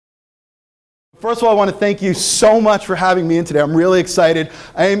First of all, I want to thank you so much for having me in today. I'm really excited.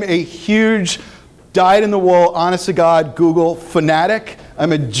 I am a huge dyed-in-the-wool, honest-to-God Google fanatic.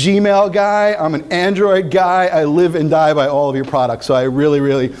 I'm a Gmail guy. I'm an Android guy. I live and die by all of your products. So I really,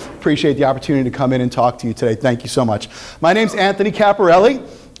 really appreciate the opportunity to come in and talk to you today. Thank you so much. My name's Anthony Caporale,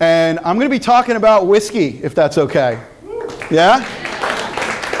 and I'm going to be talking about whiskey, if that's okay. Yeah?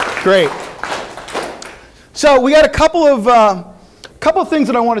 Great. So we got a couple of things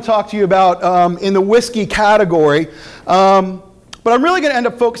that I want to talk to you about in the whiskey category. But I'm really going to end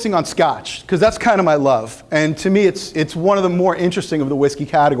up focusing on Scotch, because that's kind of my love. And to me, it's one of the more interesting of the whiskey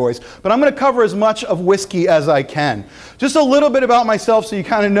categories. But I'm going to cover as much of whiskey as I can. Just a little bit about myself so you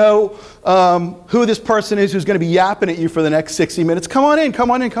kind of know who this person is who's going to be yapping at you for the next 60 minutes. Come on in, come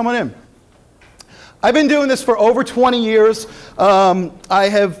on in, come on in. I've been doing this for over 20 years. I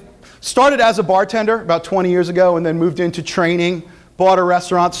have started as a bartender about 20 years ago and then moved into training. Bought a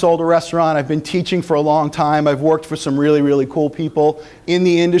restaurant, sold a restaurant. I've been teaching for a long time. I've worked for some really, really cool people in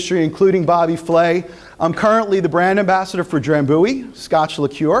the industry, including Bobby Flay. I'm currently the brand ambassador for Drambuie Scotch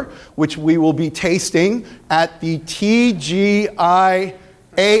liqueur, which we will be tasting at the TGIAF,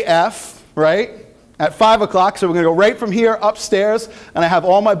 right? At 5 o'clock. So we're going to go right from here upstairs, and I have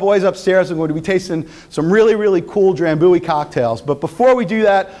all my boys upstairs. I'm going to be tasting some really, really cool Drambuie cocktails. But before we do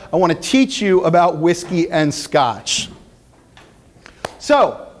that, I want to teach you about whiskey and Scotch.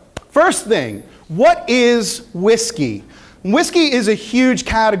 So, first thing, what is whiskey? Whiskey is a huge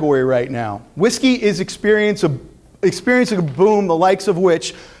category right now. Whiskey is experiencing a boom, the likes of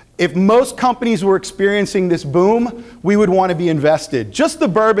which, if most companies were experiencing this boom, we would want to be invested. Just the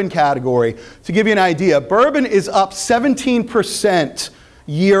bourbon category, to give you an idea, bourbon is up 17%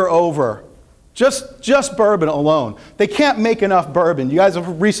 year over. Just bourbon alone. They can't make enough bourbon. You guys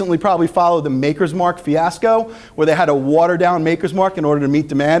have recently probably followed the Maker's Mark fiasco, where they had to water down Maker's Mark in order to meet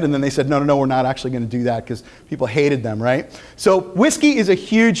demand, and then they said, no, we're not actually going to do that because people hated them, right? So whiskey is a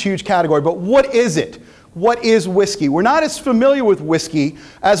huge, huge category, but what is it? What is whiskey? We're not as familiar with whiskey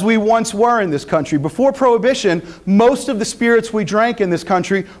as we once were in this country. Before Prohibition, most of the spirits we drank in this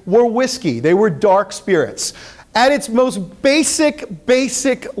country were whiskey. They were dark spirits. At its most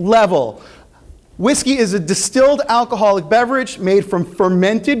basic level, whiskey is a distilled alcoholic beverage made from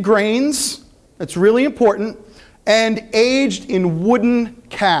fermented grains, that's really important, and aged in wooden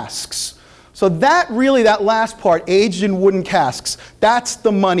casks. So that last part, aged in wooden casks, that's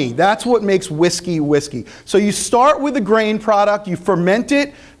the money. That's what makes whiskey whiskey. So you start with the grain product, you ferment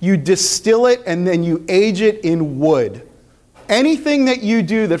it, you distill it, and then you age it in wood. Anything that you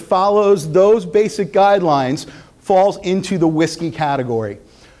do that follows those basic guidelines falls into the whiskey category.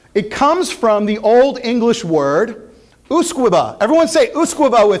 It comes from the Old English word, usquebaugh. Everyone say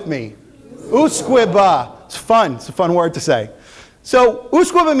usquebaugh with me. Usquebaugh. It's fun. It's a fun word to say. So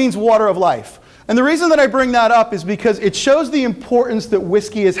usquebaugh means water of life. And the reason that I bring that up is because it shows the importance that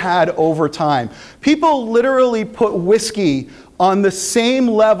whiskey has had over time. People literally put whiskey on the same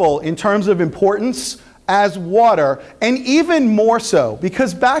level in terms of importance as water, and even more so,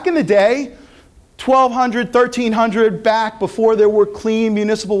 because back in the day, 1200, 1300, back before there were clean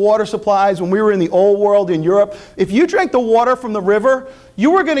municipal water supplies, when we were in the old world in Europe, if you drank the water from the river,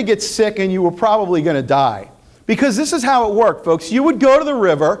 you were going to get sick and you were probably going to die. Because this is how it worked, folks. You would go to the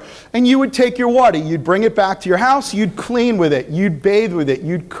river and you would take your water. You'd bring it back to your house. You'd clean with it. You'd bathe with it.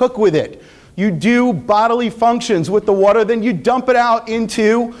 You'd cook with it. You'd do bodily functions with the water. Then you'd dump it out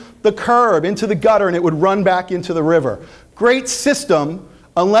into the curb, into the gutter, and it would run back into the river. Great system.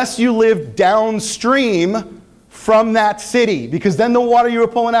 Unless you lived downstream from that city, because then the water you were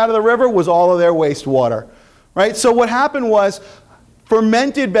pulling out of the river was all of their wastewater, right? So what happened was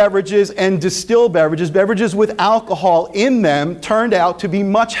fermented beverages and distilled beverages, beverages with alcohol in them, turned out to be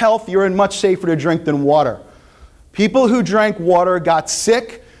much healthier and much safer to drink than water. People who drank water got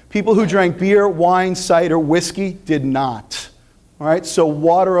sick. People who drank beer, wine, cider, whiskey did not. All right, so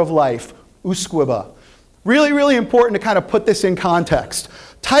water of life, usquebaugh. Really, really important to kind of put this in context.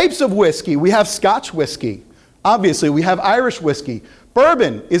 Types of whiskey. We have Scotch whiskey. Obviously, we have Irish whiskey.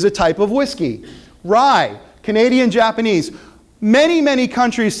 Bourbon is a type of whiskey. Rye, Canadian, Japanese. Many, many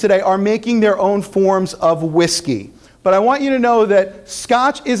countries today are making their own forms of whiskey. But I want you to know that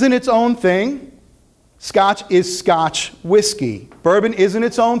Scotch isn't its own thing. Scotch is Scotch whiskey. Bourbon isn't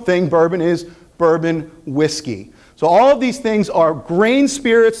its own thing. Bourbon is bourbon whiskey. So all of these things are grain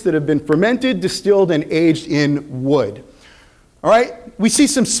spirits that have been fermented, distilled, and aged in wood. All right, we see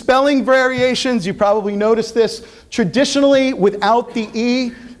some spelling variations. You probably noticed this. Traditionally, without the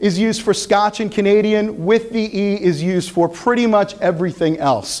E is used for Scotch and Canadian. With the E is used for pretty much everything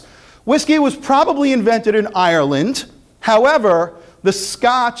else. Whiskey was probably invented in Ireland. However, the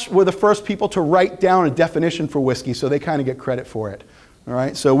Scotch were the first people to write down a definition for whiskey, so they kind of get credit for it. All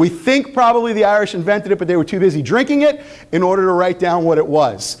right, so we think probably the Irish invented it, but they were too busy drinking it in order to write down what it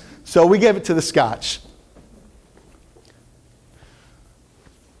was. So we gave it to the Scotch.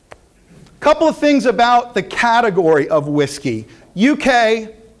 Couple of things about the category of whiskey. UK,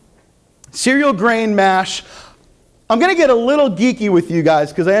 cereal grain mash. I'm going to get a little geeky with you guys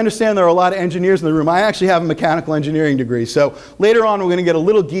because I understand there are a lot of engineers in the room. I actually have a mechanical engineering degree, so later on we're going to get a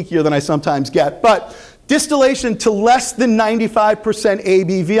little geekier than I sometimes get. But distillation to less than 95%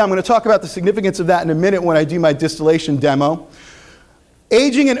 ABV. I'm going to talk about the significance of that in a minute when I do my distillation demo.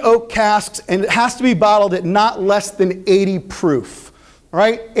 Aging in oak casks, and it has to be bottled at not less than 80 proof. All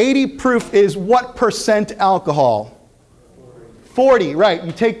right? 80 proof is what percent alcohol? 40, right.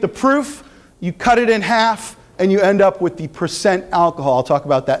 You take the proof, you cut it in half, and you end up with the percent alcohol. I'll talk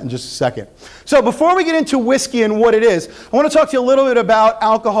about that in just a second. So before we get into whiskey and what it is, I want to talk to you a little bit about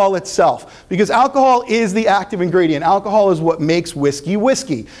alcohol itself, because alcohol is the active ingredient. Alcohol is what makes whiskey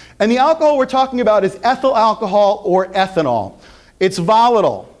whiskey. And the alcohol we're talking about is ethyl alcohol or ethanol. It's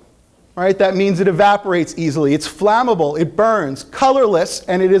volatile. Right? That means it evaporates easily. It's flammable, it burns, colorless,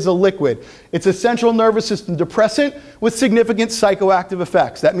 and it is a liquid. It's a central nervous system depressant with significant psychoactive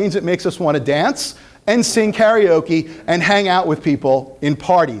effects. That means it makes us want to dance and sing karaoke and hang out with people in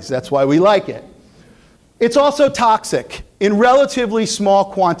parties. That's why we like it. It's also toxic in relatively small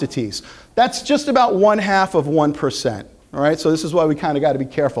quantities. That's just about 1/2 of 1%. All right? So this is why we kind of got to be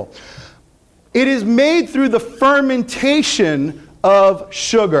careful. It is made through the fermentation of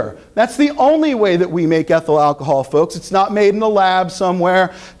sugar. That's the only way that we make ethyl alcohol, folks. It's not made in the lab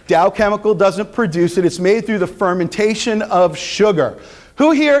somewhere. Dow Chemical doesn't produce it. It's made through the fermentation of sugar.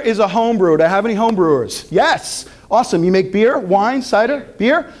 Who here is a home brewer? Do I have any home brewers? Yes. Awesome. You make beer, wine, cider,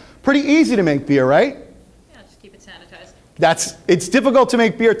 beer? Pretty easy to make beer, right? Yeah, just keep it sanitized. It's difficult to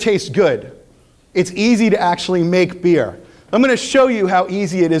make beer taste good. It's easy to actually make beer. I'm going to show you how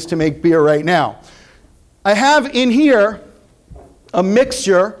easy it is to make beer right now. I have in here a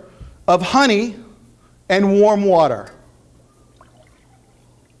mixture of honey and warm water.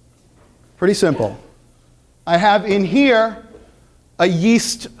 Pretty simple. I have in here a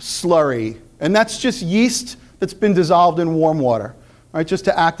yeast slurry, and that's just yeast that's been dissolved in warm water, right, just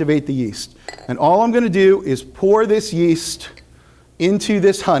to activate the yeast. And all I'm going to do is pour this yeast into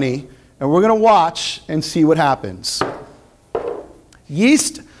this honey, and we're going to watch and see what happens.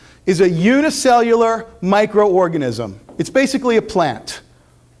 Yeast is a unicellular microorganism. It's basically a plant,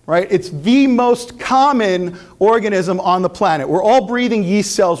 right? It's the most common organism on the planet. We're all breathing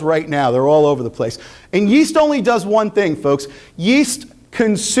yeast cells right now. They're all over the place. And yeast only does one thing, folks. Yeast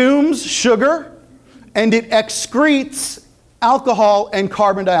consumes sugar, and it excretes alcohol and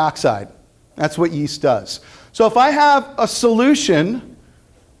carbon dioxide. That's what yeast does. So if I have a solution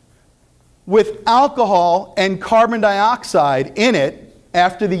with alcohol and carbon dioxide in it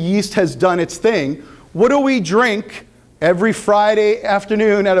after the yeast has done its thing, what do we drink every Friday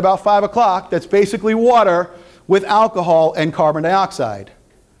afternoon at about 5 o'clock? That's basically water with alcohol and carbon dioxide.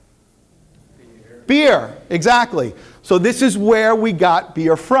 Beer, exactly. So this is where we got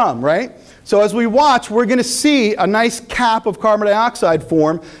beer from, right? So as we watch, we're going to see a nice cap of carbon dioxide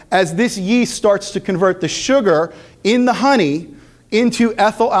form as this yeast starts to convert the sugar in the honey into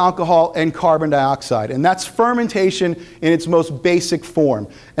ethyl alcohol and carbon dioxide. And that's fermentation in its most basic form.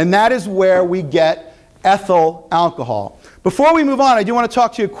 And that is where we get ethyl alcohol. Before we move on, I do want to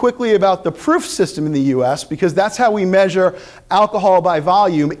talk to you quickly about the proof system in the US, because that's how we measure alcohol by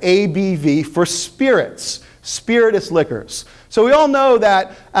volume, ABV, for spirits, spirituous liquors. So we all know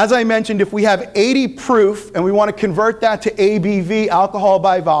that, as I mentioned, if we have 80 proof and we want to convert that to ABV, alcohol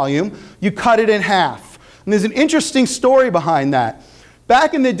by volume, you cut it in half. And there's an interesting story behind that.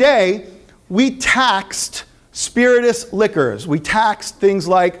 Back in the day, we taxed spirituous liquors. We taxed things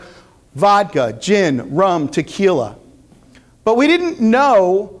like vodka, gin, rum, tequila. But we didn't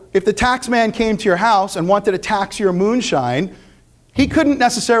know if the tax man came to your house and wanted to tax your moonshine, he couldn't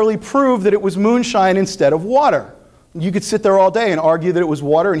necessarily prove that it was moonshine instead of water. You could sit there all day and argue that it was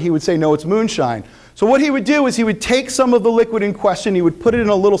water, and he would say, no, it's moonshine. So what he would do is he would take some of the liquid in question, he would put it in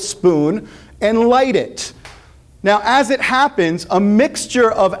a little spoon and light it. Now, as it happens, a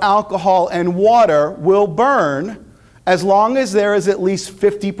mixture of alcohol and water will burn as long as there is at least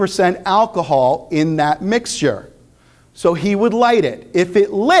 50% alcohol in that mixture. So he would light it. If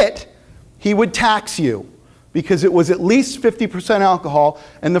it lit, he would tax you because it was at least 50% alcohol,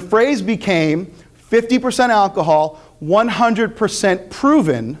 and the phrase became 50% alcohol, 100%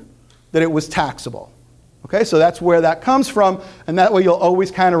 proven that it was taxable. Okay, so that's where that comes from, and that way you'll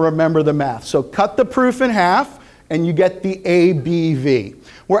always kind of remember the math. So cut the proof in half, and you get the ABV.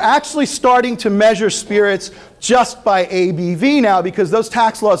 We're actually starting to measure spirits just by ABV now because those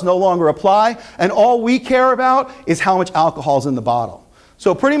tax laws no longer apply, and all we care about is how much alcohol is in the bottle.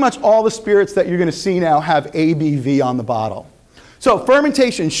 So pretty much all the spirits that you're going to see now have ABV on the bottle. So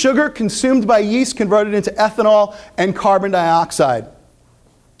fermentation, sugar consumed by yeast converted into ethanol and carbon dioxide.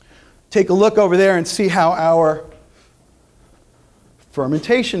 Take a look over there and see how our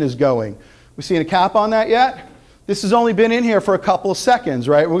fermentation is going. We seen a cap on that yet? This has only been in here for a couple of seconds,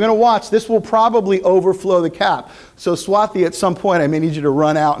 right? We're going to watch. This will probably overflow the cap. So Swati, at some point, I may need you to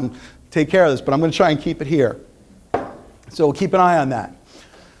run out and take care of this, but I'm going to try and keep it here. So we'll keep an eye on that.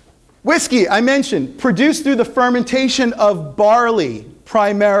 Whiskey, I mentioned, produced through the fermentation of barley,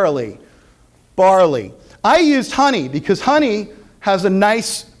 primarily. Barley. I used honey because honey has a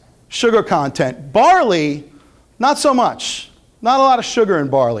nice sugar content. Barley, not so much. Not a lot of sugar in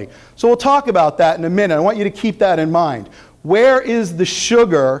barley. So we'll talk about that in a minute. I want you to keep that in mind. Where is the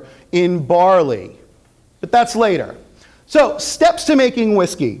sugar in barley? But that's later. So, steps to making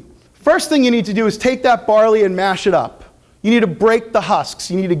whiskey. First thing you need to do is take that barley and mash it up. You need to break the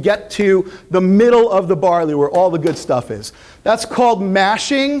husks. You need to get to the middle of the barley where all the good stuff is. That's called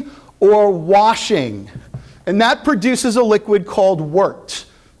mashing or washing. And that produces a liquid called wort.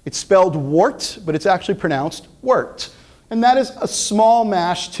 It's spelled wort, but it's actually pronounced wort. And that is a small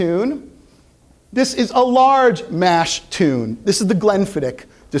mash tune. This is a large mash tune. This is the Glenfiddich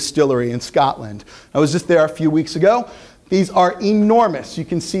distillery in Scotland. I was just there a few weeks ago. These are enormous. You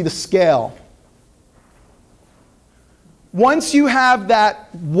can see the scale. Once you have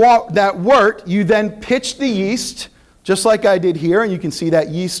that wort, you then pitch the yeast, just like I did here, and you can see that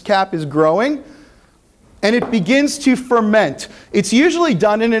yeast cap is growing, and it begins to ferment. It's usually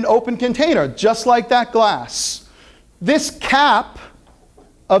done in an open container, just like that glass. This cap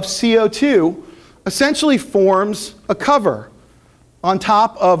of CO2 essentially forms a cover on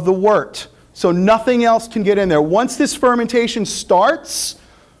top of the wort, so nothing else can get in there. Once this fermentation starts,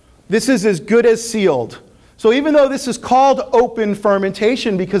 this is as good as sealed. So even though this is called open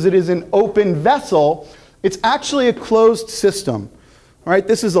fermentation because it is an open vessel, it's actually a closed system. All right,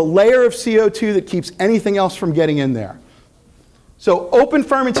 this is a layer of CO2 that keeps anything else from getting in there. So open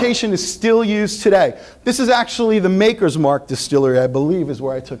fermentation is still used today. This is actually the Maker's Mark distillery, I believe, is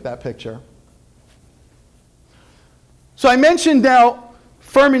where I took that picture. So I mentioned now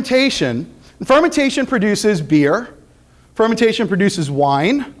fermentation. Fermentation produces beer. Fermentation produces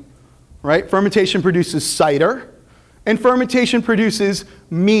wine. Right? Fermentation produces cider. And fermentation produces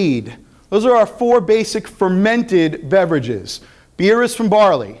mead. Those are our four basic fermented beverages. Beer is from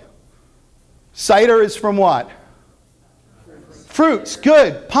barley. Cider is from what? Fruits,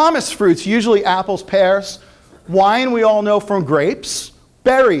 good. Pomace fruits, usually apples, pears. Wine we all know from grapes.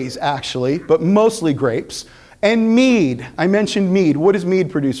 Berries, actually, but mostly grapes. And mead, I mentioned mead. What is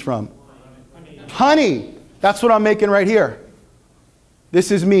mead produced from? Honey. That's what I'm making right here.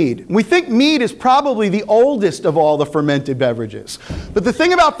 This is mead. We think mead is probably the oldest of all the fermented beverages. But the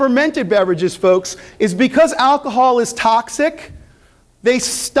thing about fermented beverages, folks, is because alcohol is toxic, they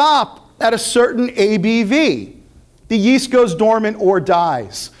stop at a certain ABV. The yeast goes dormant or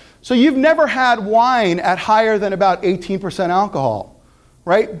dies. So you've never had wine at higher than about 18% alcohol,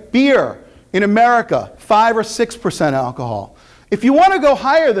 right? Beer in America, 5 or 6% alcohol. If you want to go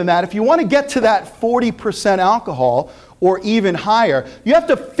higher than that, if you want to get to that 40% alcohol or even higher, you have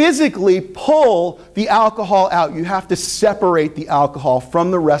to physically pull the alcohol out. You have to separate the alcohol from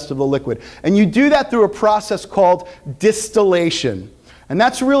the rest of the liquid. And you do that through a process called distillation. And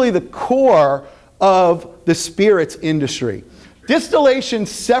that's really the core of the spirits industry. Distillation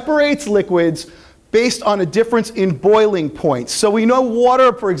separates liquids based on a difference in boiling points. So we know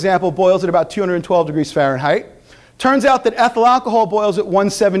water, for example, boils at about 212 degrees Fahrenheit. Turns out that ethyl alcohol boils at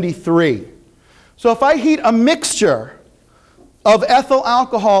 173. So if I heat a mixture of ethyl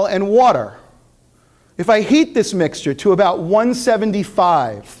alcohol and water, if I heat this mixture to about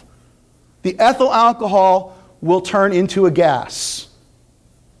 175, the ethyl alcohol will turn into a gas.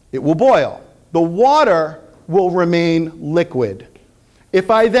 It will boil. The water will remain liquid.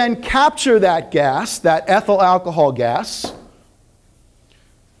 If I then capture that gas, that ethyl alcohol gas,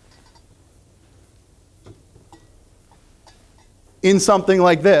 in something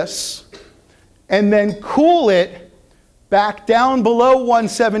like this, and then cool it back down below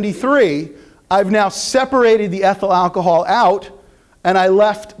 173, I've now separated the ethyl alcohol out, and I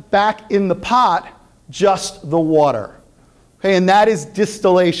left back in the pot just the water. Okay, and that is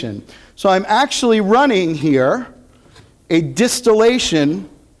distillation. So I'm actually running here a distillation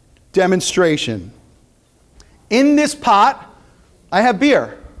demonstration. In this pot, I have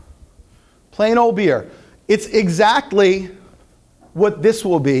beer, plain old beer. It's exactly what this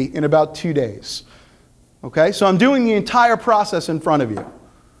will be in about 2 days. Okay, so I'm doing the entire process in front of you.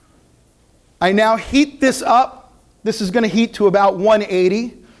 I now heat this up. This is going to heat to about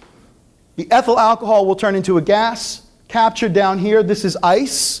 180. The ethyl alcohol will turn into a gas, captured down here. This is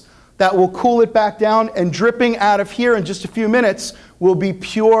ice that will cool it back down, and dripping out of here in just a few minutes will be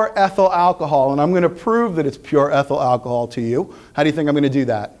pure ethyl alcohol. And I'm going to prove that it's pure ethyl alcohol to you. How do you think I'm going to do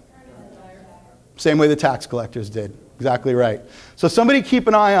that? Same way the tax collectors did. Exactly right. So somebody keep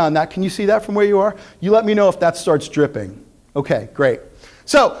an eye on that. Can you see that from where you are? You let me know if that starts dripping. Okay, great.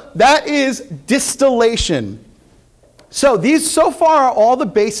 So that is distillation. So these so far are all the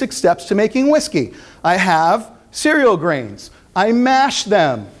basic steps to making whiskey. I have cereal grains. I mash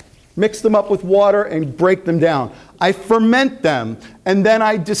them, mix them up with water, and break them down. I ferment them, and then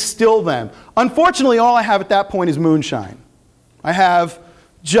I distill them. Unfortunately, all I have at that point is moonshine. I have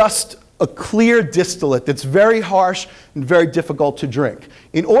just a clear distillate that's very harsh and very difficult to drink.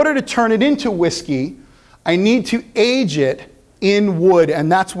 In order to turn it into whiskey, I need to age it in wood,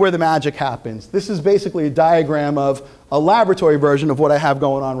 and that's where the magic happens. This is basically a diagram of a laboratory version of what I have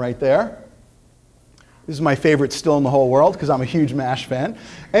going on right there. This is my favorite still in the whole world because I'm a huge MASH fan.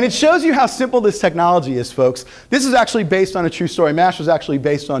 And it shows you how simple this technology is, folks. This is actually based on a true story. MASH was actually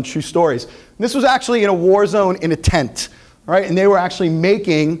based on true stories. This was actually in a war zone in a tent, right? And they were actually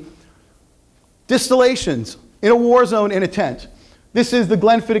making distillations in a war zone in a tent. This is the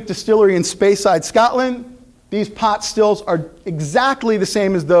Glenfiddich Distillery in Speyside, Scotland. These pot stills are exactly the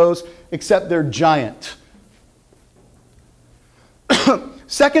same as those, except they're giant.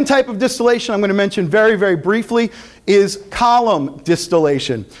 Second type of distillation I'm going to mention very, very briefly is column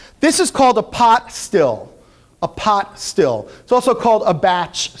distillation. This is called a pot still. A pot still. It's also called a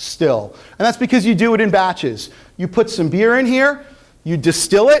batch still. And that's because you do it in batches. You put some beer in here, you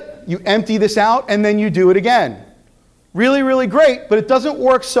distill it, you empty this out, and then you do it again. Really, really great, but it doesn't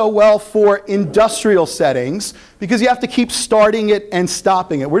work so well for industrial settings because you have to keep starting it and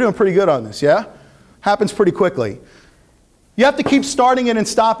stopping it. We're doing pretty good on this, yeah? Happens pretty quickly. You have to keep starting it and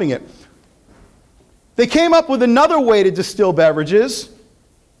stopping it. They came up with another way to distill beverages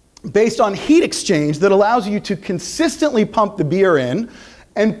based on heat exchange that allows you to consistently pump the beer in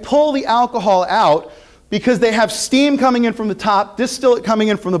and pull the alcohol out because they have steam coming in from the top, distillate coming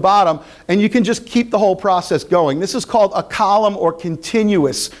in from the bottom, and you can just keep the whole process going. This is called a column or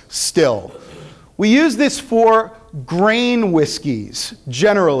continuous still. We use this for grain whiskeys,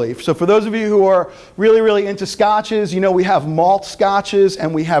 generally. So for those of you who are really, really into scotches, you know we have malt scotches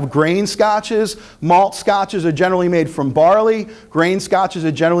and we have grain scotches. Malt scotches are generally made from barley. Grain scotches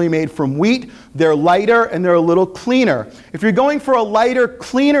are generally made from wheat. They're lighter and they're a little cleaner. If you're going for a lighter,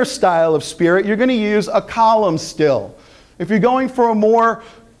 cleaner style of spirit, you're going to use a column still. If you're going for a more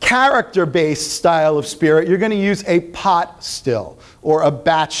character-based style of spirit, you're going to use a pot still or a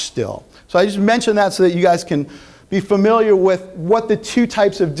batch still. So I just mentioned that so that you guys can be familiar with what the two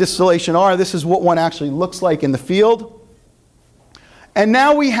types of distillation are. This is what one actually looks like in the field. And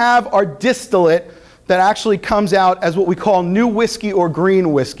now we have our distillate that actually comes out as what we call new whiskey or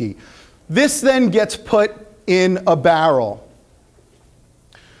green whiskey. This then gets put in a barrel.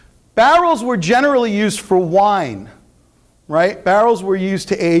 Barrels were generally used for wine, right? Barrels were used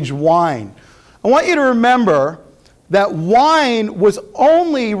to age wine. I want you to remember that wine was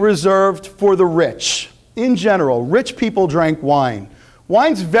only reserved for the rich. In general, rich people drank wine.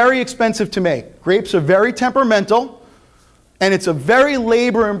 Wine's very expensive to make. Grapes are very temperamental, and it's a very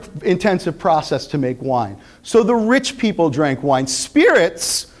labor-intensive process to make wine. So the rich people drank wine.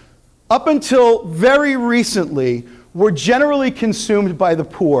 Spirits, up until very recently, were generally consumed by the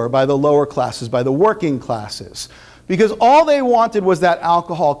poor, by the lower classes, by the working classes, because all they wanted was that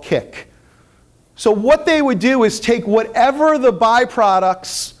alcohol kick. So what they would do is take whatever the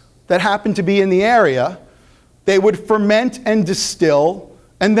byproducts that happened to be in the area, they would ferment and distill,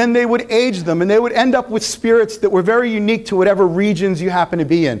 and then they would age them, and they would end up with spirits that were very unique to whatever regions you happen to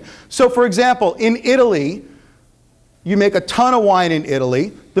be in. So for example, in Italy, you make a ton of wine in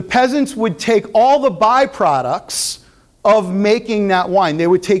Italy. The peasants would take all the byproducts of making that wine. They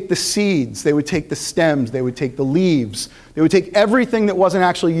would take the seeds, they would take the stems, they would take the leaves, they would take everything that wasn't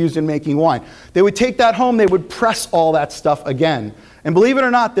actually used in making wine. They would take that home, they would press all that stuff again. And believe it or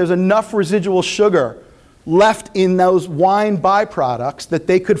not, there's enough residual sugar left in those wine byproducts that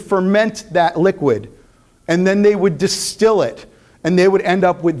they could ferment that liquid. And then they would distill it. And they would end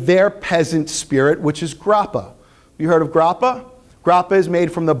up with their peasant spirit, which is grappa. You heard of grappa? Grappa is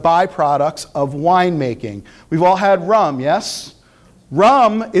made from the byproducts of winemaking. We've all had rum, yes?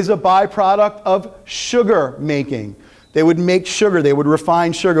 Rum is a byproduct of sugar making. They would make sugar. They would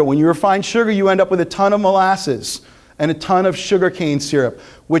refine sugar. When you refine sugar, you end up with a ton of molasses and a ton of sugarcane syrup,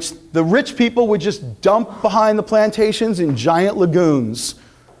 which the rich people would just dump behind the plantations in giant lagoons.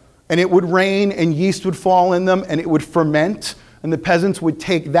 And it would rain, and yeast would fall in them, and it would ferment. And the peasants would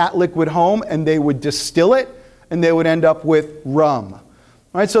take that liquid home, and they would distill it, and they would end up with rum.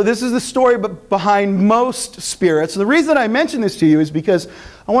 All right, so this is the story behind most spirits. And the reason I mention this to you is because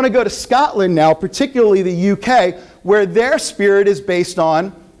I want to go to Scotland now, particularly the UK, where their spirit is based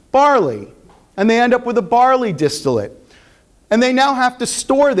on barley. And they end up with a barley distillate. And they now have to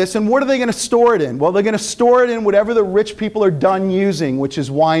store this. And what are they going to store it in? Well, they're going to store it in whatever the rich people are done using, which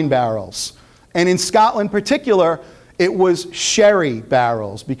is wine barrels. And in Scotland in particular, it was sherry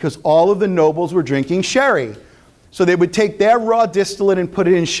barrels, because all of the nobles were drinking sherry. So they would take their raw distillate and put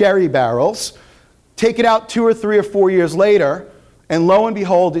it in sherry barrels, take it out 2 or 3 or 4 years later, and lo and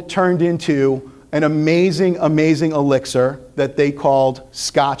behold, it turned into an amazing, amazing elixir that they called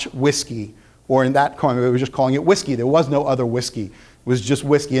Scotch whiskey. Or in that time, they were just calling it whiskey. There was no other whiskey. It was just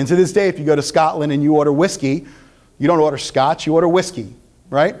whiskey. And to this day, if you go to Scotland and you order whiskey, you don't order Scotch, you order whiskey,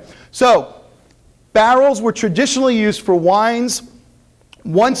 right? So barrels were traditionally used for wines.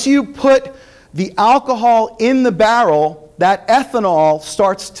 Once you put the alcohol in the barrel, that ethanol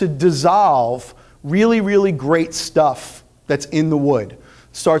starts to dissolve really, really great stuff that's in the wood.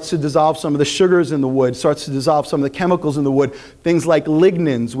 Starts to dissolve some of the sugars in the wood, starts to dissolve some of the chemicals in the wood, things like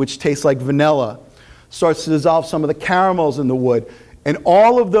lignans, which taste like vanilla, starts to dissolve some of the caramels in the wood. And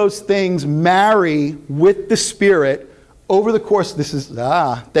all of those things marry with the spirit over the course,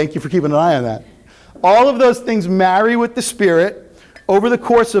 thank you for keeping an eye on that. All of those things marry with the spirit over the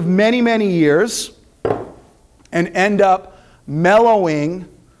course of many, many years and end up mellowing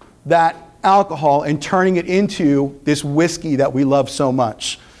that alcohol and turning it into this whiskey that we love so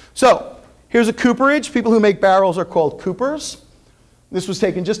much. So here's a cooperage. People who make barrels are called coopers. This was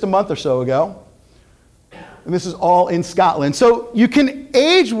taken just a month or so ago. And this is all in Scotland. So you can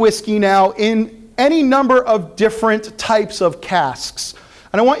age whiskey now in any number of different types of casks.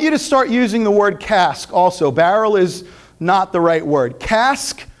 And I want you to start using the word cask also. Barrel is not the right word.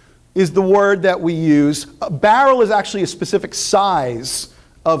 Cask is the word that we use. A barrel is actually a specific size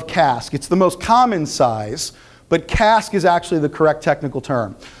of cask. It's the most common size, but cask is actually the correct technical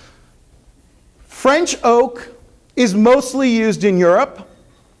term. French oak is mostly used in Europe.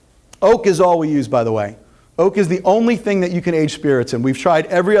 Oak is all we use, by the way. Oak is the only thing that you can age spirits in. We've tried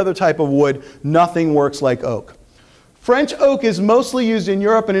every other type of wood. Nothing works like oak. French oak is mostly used in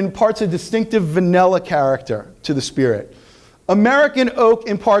Europe and imparts a distinctive vanilla character to the spirit. American oak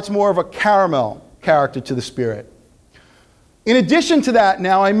imparts more of a caramel character to the spirit. In addition to that,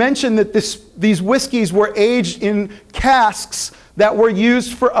 now I mentioned that these whiskeys were aged in casks that were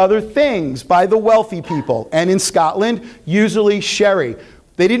used for other things by the wealthy people. And in Scotland, usually sherry.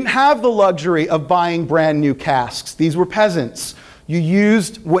 They didn't have the luxury of buying brand new casks. These were peasants. You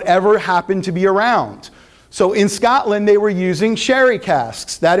used whatever happened to be around. So in Scotland, they were using sherry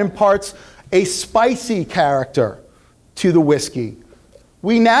casks. That imparts a spicy character to the whiskey.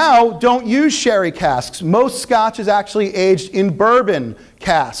 We now don't use sherry casks. Most Scotch is actually aged in bourbon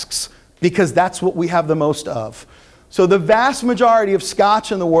casks because that's what we have the most of. So the vast majority of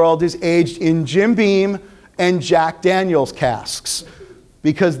Scotch in the world is aged in Jim Beam and Jack Daniel's casks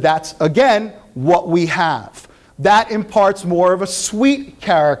because that's, again, what we have. That imparts more of a sweet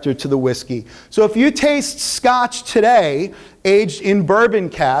character to the whiskey. So if you taste Scotch today, aged in bourbon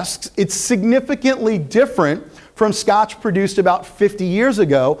casks, it's significantly different from Scotch produced about 50 years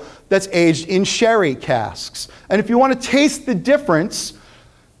ago that's aged in sherry casks. And if you want to taste the difference,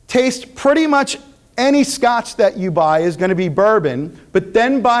 taste pretty much any Scotch that you buy is going to be bourbon, but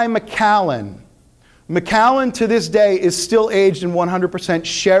then buy Macallan. Macallan to this day is still aged in 100%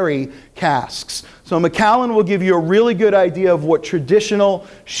 sherry casks. So Macallan will give you a really good idea of what traditional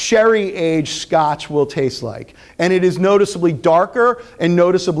sherry-aged Scotch will taste like. And it is noticeably darker and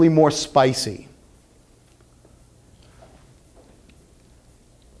noticeably more spicy.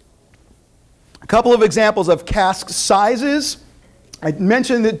 A couple of examples of cask sizes. I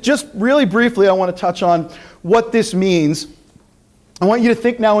mentioned that just really briefly. I want to touch on what this means. I want you to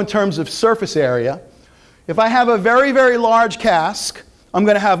think now in terms of surface area. If I have a very, very large cask, I'm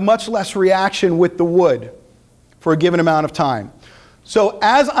going to have much less reaction with the wood for a given amount of time. So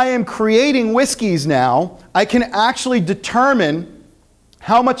as I am creating whiskeys now, I can actually determine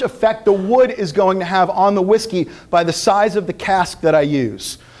how much effect the wood is going to have on the whiskey by the size of the cask that I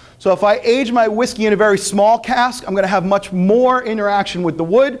use. So if I age my whiskey in a very small cask, I'm going to have much more interaction with the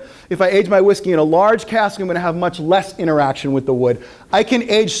wood. If I age my whiskey in a large cask, I'm going to have much less interaction with the wood. I can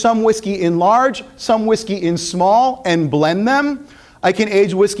age some whiskey in large, some whiskey in small, and blend them. I can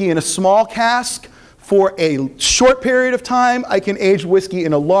age whiskey in a small cask for a short period of time. I can age whiskey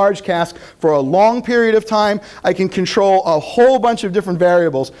in a large cask for a long period of time. I can control a whole bunch of different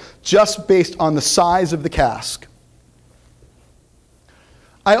variables just based on the size of the cask.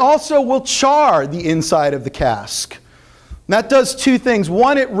 I also will char the inside of the cask. And that does two things.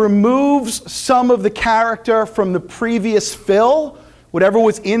 One, it removes some of the character from the previous fill. Whatever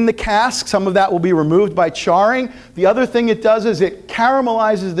was in the cask, some of that will be removed by charring. The other thing it does is it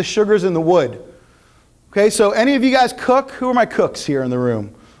caramelizes the sugars in the wood. Okay, so any of you guys cook? Who are my cooks here in the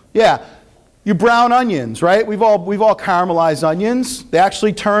room? Yeah, you brown onions, right? We've all caramelized onions. They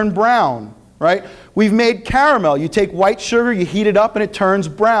actually turn brown, right? We've made caramel. You take white sugar, you heat it up, and it turns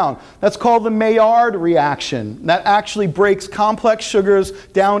brown. That's called the Maillard reaction. That actually breaks complex sugars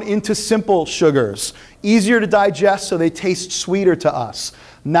down into simple sugars. Easier to digest, so they taste sweeter to us.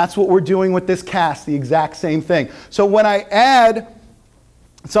 And that's what we're doing with this cask, the exact same thing. So when I add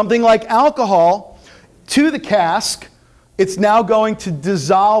something like alcohol to the cask, it's now going to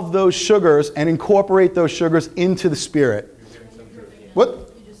dissolve those sugars and incorporate those sugars into the spirit. What?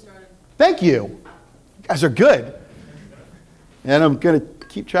 You just started. Thank you. You guys are good. And I'm going to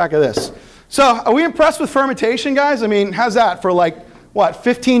keep track of this. So are we impressed with fermentation, guys? I mean, how's that for like, what,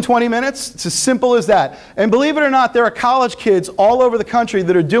 15, 20 minutes? It's as simple as that. And believe it or not, there are college kids all over the country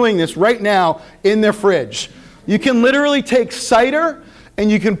that are doing this right now in their fridge. You can literally take cider and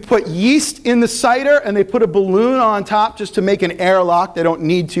you can put yeast in the cider, and they put a balloon on top just to make an airlock. They don't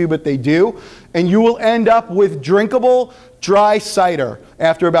need to, but they do. And you will end up with drinkable dry cider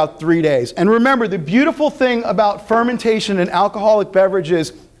after about 3 days. And remember, the beautiful thing about fermentation and alcoholic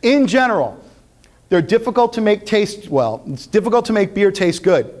beverages in general, they're difficult to make taste well. It's difficult to make beer taste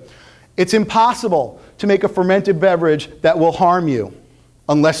good. It's impossible to make a fermented beverage that will harm you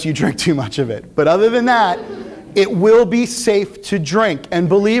unless you drink too much of it. But other than that, it will be safe to drink. And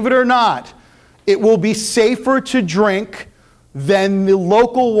believe it or not, it will be safer to drink than the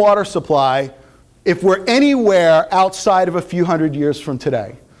local water supply if we're anywhere outside of a few hundred years from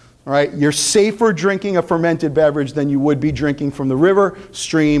today. All right? You're safer drinking a fermented beverage than you would be drinking from the river,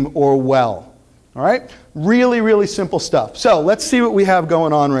 stream, or well. All right? Really, really simple stuff. So let's see what we have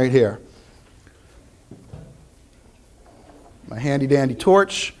going on right here. My handy dandy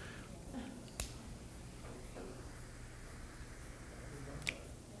torch.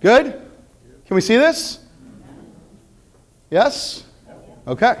 Good? Can we see this? Yes?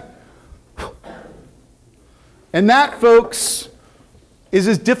 Okay. And that, folks, is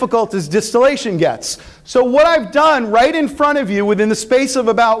as difficult as distillation gets. So what I've done right in front of you within the space of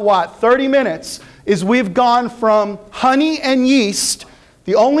about, what, 30 minutes, is we've gone from honey and yeast.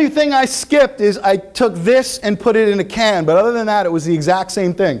 The only thing I skipped is I took this and put it in a can, but other than that, it was the exact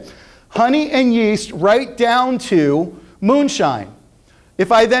same thing. Honey and yeast right down to moonshine.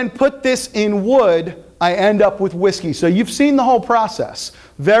 If I then put this in wood, I end up with whiskey. So you've seen the whole process.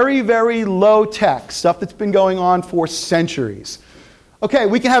 Very, very low tech, stuff that's been going on for centuries. Okay,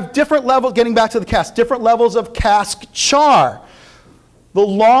 we can have different levels, getting back to the cask, different levels of cask char. The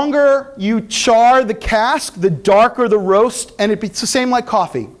longer you char the cask, the darker the roast, and it's the same like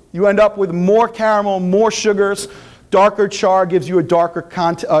coffee. You end up with more caramel, more sugars. Darker char gives you a darker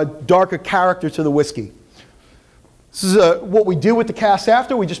character to the whiskey. This is what we do with the casks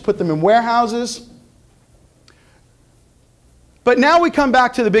after. We just put them in warehouses. But now we come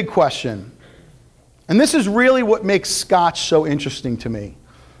back to the big question. And this is really what makes Scotch so interesting to me.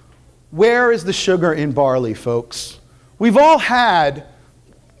 Where is the sugar in barley, folks? We've all had,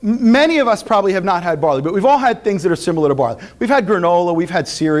 many of us probably have not had barley, but we've all had things that are similar to barley. We've had granola, we've had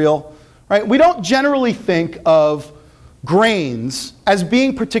cereal, right? We don't generally think of grains as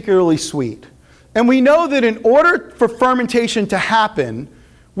being particularly sweet. And we know that in order for fermentation to happen,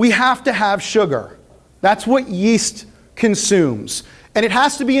 we have to have sugar. That's what yeast consumes. And it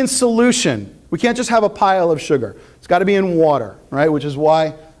has to be in solution. We can't just have a pile of sugar. It's got to be in water, right? Which is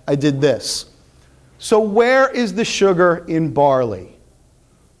why I did this. So where is the sugar in barley?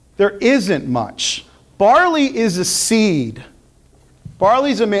 There isn't much. Barley is a seed.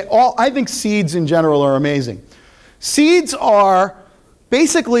 Barley's I think seeds in general are amazing. Seeds are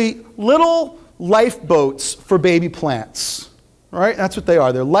basically little lifeboats for baby plants, right? That's what they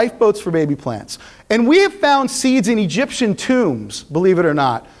are. They're lifeboats for baby plants. And we have found seeds in Egyptian tombs, believe it or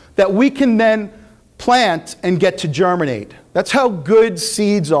not, that we can then plant and get to germinate. That's how good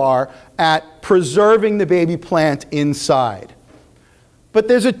seeds are at preserving the baby plant inside. But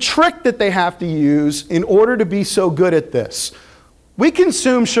there's a trick that they have to use in order to be so good at this. We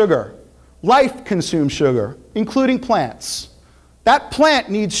consume sugar. Life consumes sugar, including plants. That plant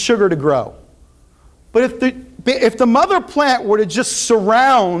needs sugar to grow. But if the mother plant were to just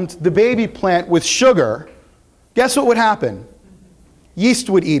surround the baby plant with sugar, guess what would happen? Yeast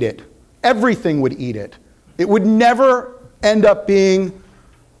would eat it. Everything would eat it. It would never end up being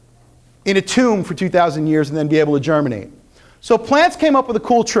in a tomb for 2,000 years and then be able to germinate. So plants came up with a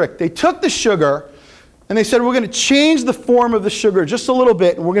cool trick. They took the sugar and they said, we're going to change the form of the sugar just a little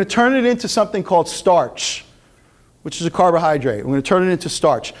bit, and we're going to turn it into something called starch, which is a carbohydrate. We're going to turn it into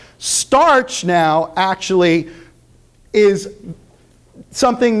starch. Starch now actually is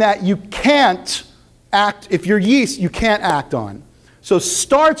something that you can't act, if you're yeast, you can't act on. So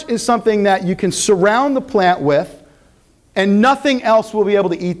starch is something that you can surround the plant with, and nothing else will be able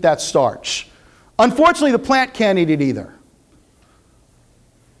to eat that starch. Unfortunately, the plant can't eat it either.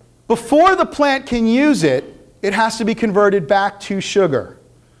 Before the plant can use it, it has to be converted back to sugar.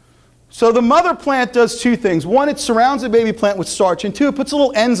 So the mother plant does two things. One, it surrounds the baby plant with starch, and two, it puts a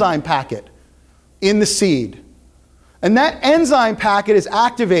little enzyme packet in the seed. And that enzyme packet is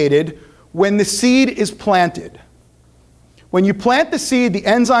activated when the seed is planted. When you plant the seed, the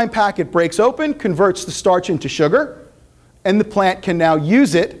enzyme packet breaks open, converts the starch into sugar, and the plant can now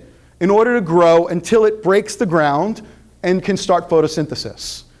use it in order to grow until it breaks the ground and can start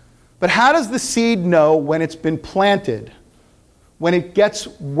photosynthesis. But how does the seed know when it's been planted? When it gets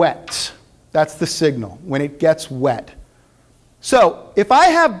wet. That's the signal, when it gets wet. So if I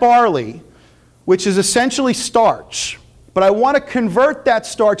have barley, which is essentially starch, but I want to convert that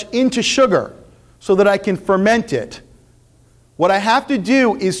starch into sugar so that I can ferment it, what I have to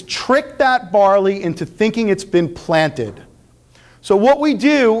do is trick that barley into thinking it's been planted. So what we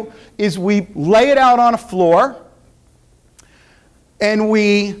do is we lay it out on a floor and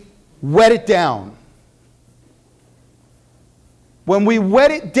we wet it down. When we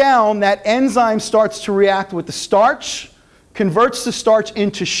wet it down, that enzyme starts to react with the starch, converts the starch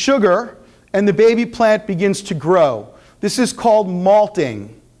into sugar, and the baby plant begins to grow. This is called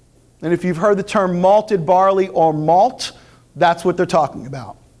malting. And if you've heard the term malted barley or malt, that's what they're talking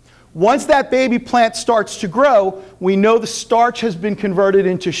about. Once that baby plant starts to grow, we know the starch has been converted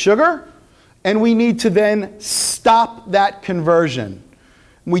into sugar, and we need to then stop that conversion.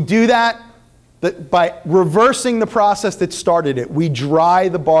 We do that by reversing the process that started it. We dry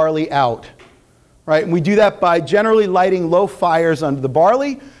the barley out. Right? And we do that by generally lighting low fires under the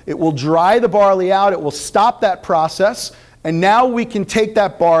barley. It will dry the barley out. It will stop that process. And now we can take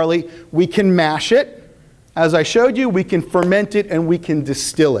that barley, we can mash it. As I showed you, we can ferment it and we can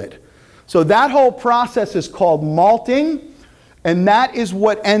distill it. So that whole process is called malting. And that is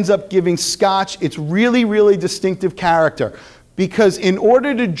what ends up giving Scotch its really, really distinctive character. Because in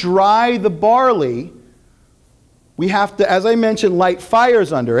order to dry the barley, we have to, as I mentioned, light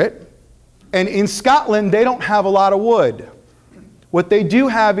fires under it. And in Scotland, they don't have a lot of wood. What they do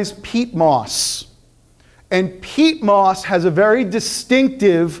have is peat moss. And peat moss has a very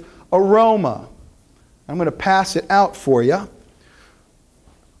distinctive aroma. I'm going to pass it out for you.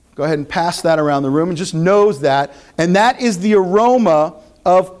 Go ahead and pass that around the room and just nose that. And that is the aroma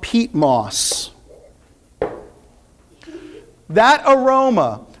of peat moss. That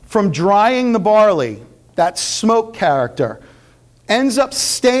aroma from drying the barley, that smoke character, ends up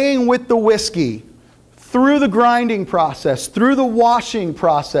staying with the whiskey through the grinding process, through the washing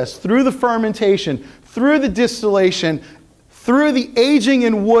process, through the fermentation, through the distillation, through the aging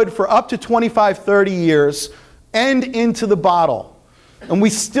in wood for up to 25, 30 years, and into the bottle. And we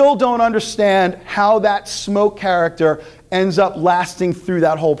still don't understand how that smoke character ends up lasting through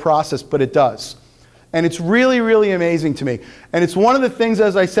that whole process, but it does. And it's really, really amazing to me. And it's one of the things,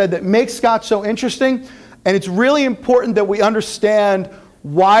 as I said, that makes Scotch so interesting. And it's really important that we understand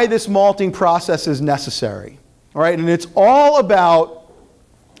why this malting process is necessary. All right? And it's all about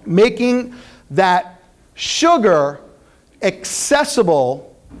making that sugar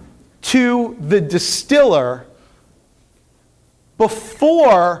accessible to the distiller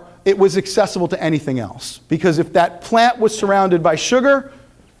before it was accessible to anything else. Because if that plant was surrounded by sugar,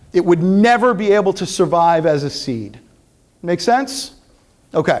 it would never be able to survive as a seed. Make sense?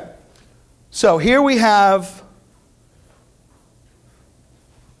 Okay. So here we have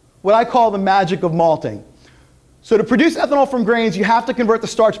what I call the magic of malting. So to produce ethanol from grains, you have to convert the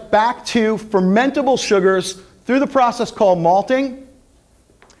starch back to fermentable sugars through the process called malting.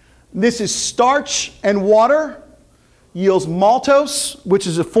 This is starch and water, yields maltose, which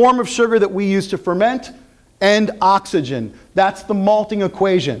is a form of sugar that we use to ferment, and oxygen. That's the malting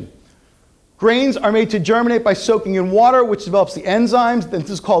equation. Grains are made to germinate by soaking in water, which develops the enzymes. This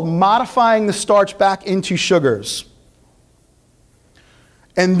is called modifying the starch back into sugars.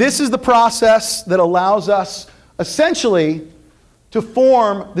 And this is the process that allows us, essentially, to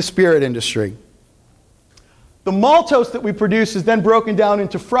form the spirit industry. The maltose that we produce is then broken down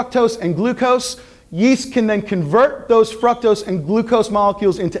into fructose and glucose. Yeast can then convert those fructose and glucose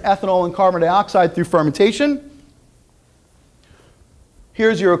molecules into ethanol and carbon dioxide through fermentation.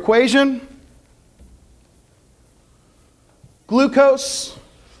 Here's your equation. Glucose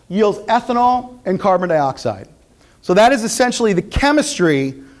yields ethanol and carbon dioxide. So that is essentially the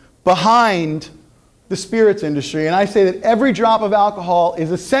chemistry behind the spirits industry. And I say that every drop of alcohol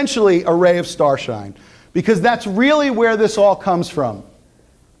is essentially a ray of starshine, because that's really where this all comes from.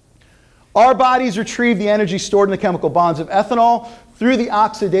 Our bodies retrieve the energy stored in the chemical bonds of ethanol through the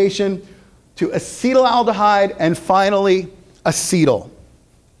oxidation to acetaldehyde and finally acetyl.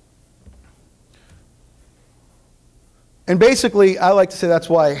 And basically, I like to say that's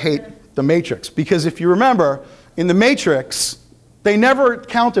why I hate the Matrix, because if you remember, in the Matrix, they never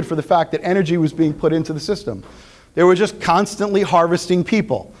accounted for the fact that energy was being put into the system. They were just constantly harvesting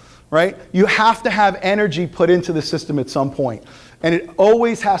people, right? You have to have energy put into the system at some point. And it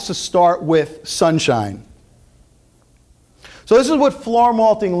always has to start with sunshine. So this is what floor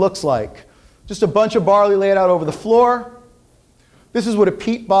malting looks like. Just a bunch of barley laid out over the floor. This is what a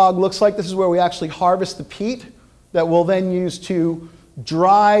peat bog looks like. This is where we actually harvest the peat that we'll then use to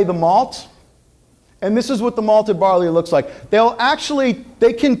dry the malt. And this is what the malted barley looks like.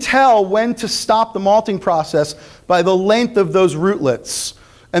 They can tell when to stop the malting process by the length of those rootlets.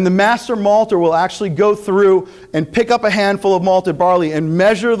 And the master malter will actually go through and pick up a handful of malted barley and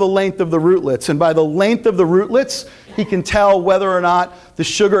measure the length of the rootlets. And by the length of the rootlets, he can tell whether or not the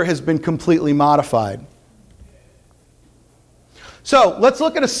sugar has been completely modified. So let's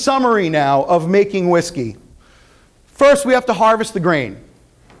look at a summary now of making whiskey. First, we have to harvest the grain.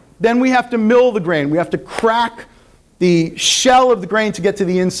 Then we have to mill the grain. We have to crack the shell of the grain to get to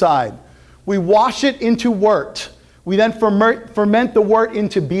the inside. We wash it into wort. We then ferment the wort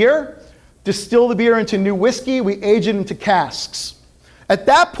into beer, distill the beer into new whiskey. We age it into casks. At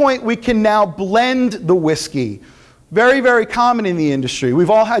that point, we can now blend the whiskey. Very, very common in the industry. We've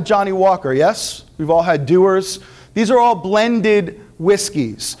all had Johnny Walker, yes? We've all had Dewar's. These are all blended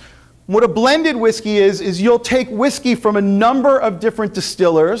whiskeys. What a blended whiskey is you'll take whiskey from a number of different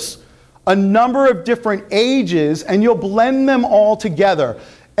distillers, a number of different ages, and you'll blend them all together.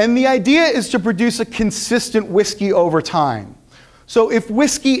 And the idea is to produce a consistent whiskey over time. So if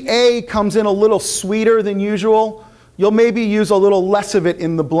whiskey A comes in a little sweeter than usual, you'll maybe use a little less of it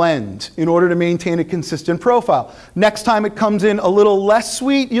in the blend in order to maintain a consistent profile. Next time it comes in a little less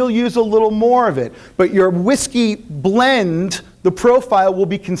sweet, you'll use a little more of it. But your whiskey blend, the profile will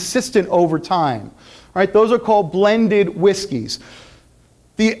be consistent over time. All right, those are called blended whiskeys.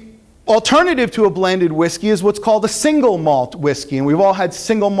 The alternative to a blended whiskey is what's called a single malt whiskey. And we've all had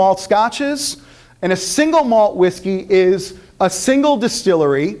single malt scotches. And a single malt whiskey is a single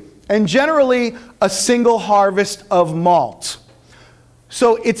distillery and generally a single harvest of malt.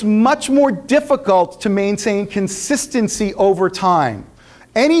 So it's much more difficult to maintain consistency over time.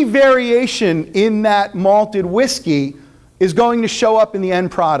 Any variation in that malted whiskey is going to show up in the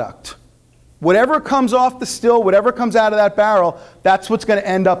end product. Whatever comes off the still, whatever comes out of that barrel, that's what's going to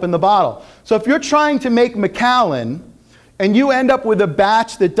end up in the bottle. So if you're trying to make Macallan and you end up with a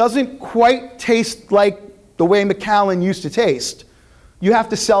batch that doesn't quite taste like the way Macallan used to taste, you have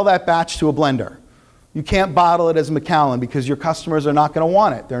to sell that batch to a blender. You can't bottle it as Macallan because your customers are not going to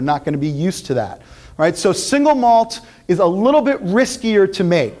want it. They're not going to be used to that. All right? So single malt is a little bit riskier to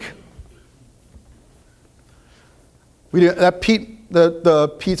make. That peat,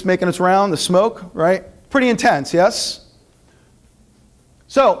 the peat's making its round, the smoke, right? Pretty intense, yes?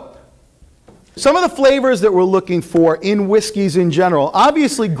 So, some of the flavors that we're looking for in whiskeys in general,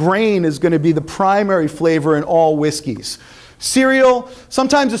 obviously grain is going to be the primary flavor in all whiskeys. Cereal,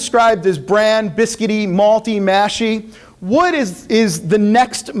 sometimes described as bran, biscuity, malty, mashy. Wood is the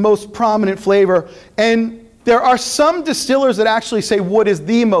next most prominent flavor, and there are some distillers that actually say wood is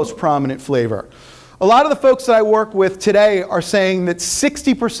the most prominent flavor. A lot of the folks that I work with today are saying that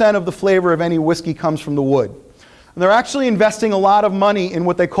 60% of the flavor of any whiskey comes from the wood. And they're actually investing a lot of money in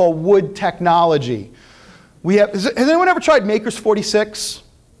what they call wood technology. Has anyone ever tried Maker's 46?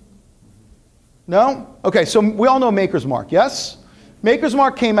 No? Okay, so we all know Maker's Mark, yes? Maker's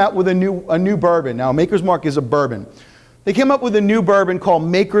Mark came out with a new bourbon. Now, Maker's Mark is a bourbon. They came up with a new bourbon called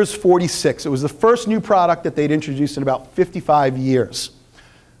Maker's 46. It was the first new product that they'd introduced in about 55 years.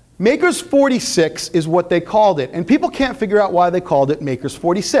 Maker's 46 is what they called it. And people can't figure out why they called it Maker's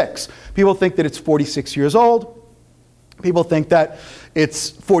 46. People think that it's 46 years old. People think that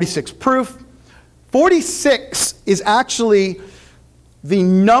it's 46 proof. 46 is actually the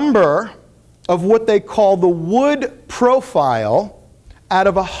number of what they call the wood profile out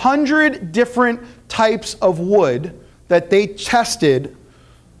of 100 different types of wood that they tested.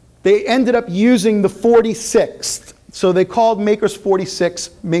 They ended up using the 46th. So they called Maker's 46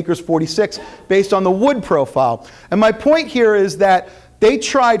 based on the wood profile. And my point here is that they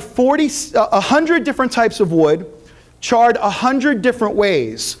tried 100 different types of wood, charred 100 different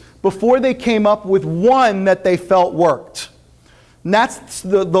ways before they came up with one that they felt worked. And that's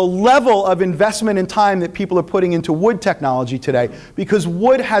the level of investment and time that people are putting into wood technology today, because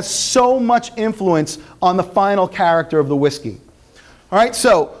wood has so much influence on the final character of the whiskey. All right,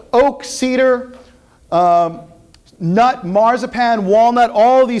 so oak, cedar, nut, marzipan, walnut,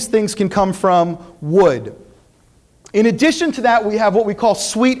 all these things can come from wood. In addition to that, we have what we call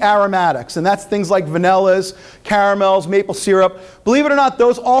sweet aromatics, and that's things like vanillas, caramels, maple syrup. Believe it or not,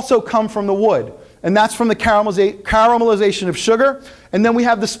 those also come from the wood. And that's from the caramelization of sugar. And then we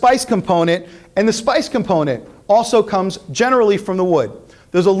have the spice component, and the spice component also comes generally from the wood.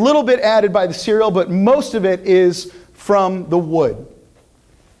 There's a little bit added by the cereal, but most of it is from the wood.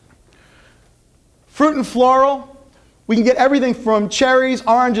 Fruit and floral, we can get everything from cherries,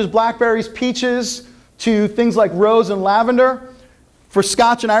 oranges, blackberries, peaches, to things like rose and lavender. For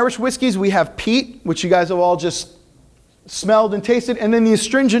Scotch and Irish whiskeys, we have peat, which you guys have all just smelled and tasted, and then the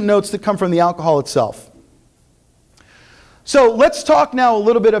astringent notes that come from the alcohol itself. So let's talk now a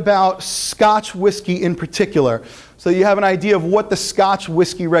little bit about Scotch whiskey in particular, so you have an idea of what the Scotch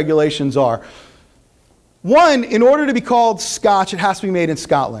whiskey regulations are. One, in order to be called Scotch, it has to be made in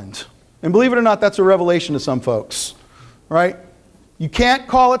Scotland. And believe it or not, that's a revelation to some folks, right? You can't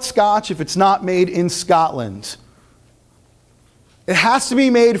call it Scotch if it's not made in Scotland. It has to be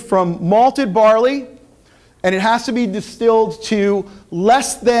made from malted barley, and it has to be distilled to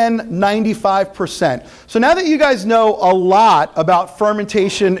less than 95%. So now that you guys know a lot about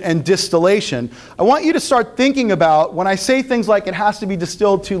fermentation and distillation, I want you to start thinking about, when I say things like it has to be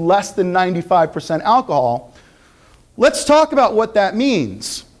distilled to less than 95% alcohol, let's talk about what that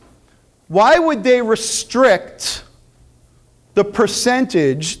means. Why would they restrict the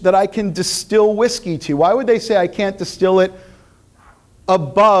percentage that I can distill whiskey to? Why would they say I can't distill it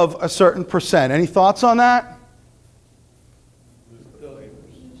above a certain percent? Any thoughts on that?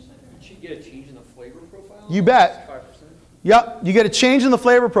 You get a change in the flavor profile? You bet. 5%? Yep, you get a change in the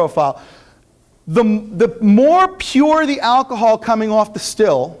flavor profile. The more pure the alcohol coming off the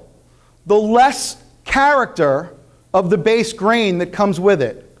still, the less character of the base grain that comes with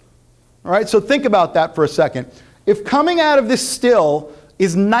it. All right, so think about that for a second. If coming out of this still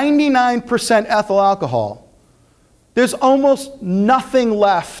is 99% ethyl alcohol, there's almost nothing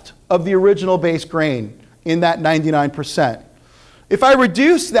left of the original base grain in that 99%. If I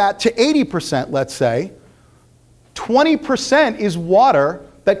reduce that to 80%, let's say, 20% is water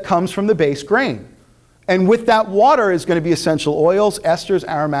that comes from the base grain. And with that water is going to be essential oils, esters,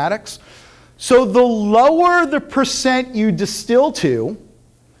 aromatics. So the lower the percent you distill to,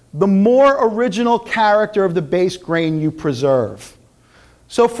 the more original character of the base grain you preserve.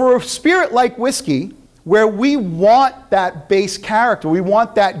 So for a spirit like whiskey, where we want that base character, we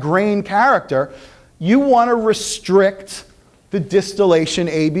want that grain character, you want to restrict the distillation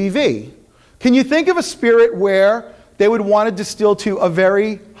ABV. Can you think of a spirit where they would want to distill to a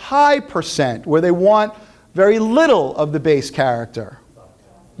very high percent, where they want very little of the base character?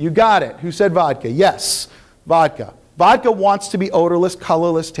 You got it. Who said vodka? Yes, vodka. Vodka wants to be odorless,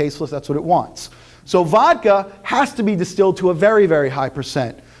 colorless, tasteless. That's what it wants. So vodka has to be distilled to a very, very high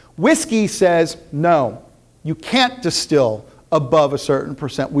percent. Whiskey says, no, you can't distill above a certain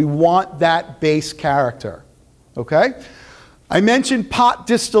percent. We want that base character. Okay? I mentioned pot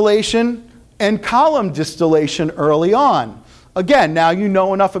distillation and column distillation early on. Again, now you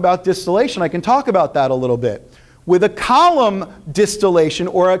know enough about distillation, I can talk about that a little bit. With a column distillation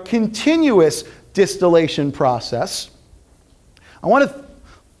or a continuous distillation process, I want to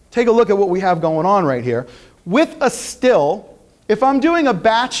take a look at what we have going on right here. With a still, if I'm doing a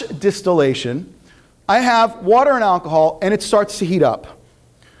batch distillation, I have water and alcohol and it starts to heat up.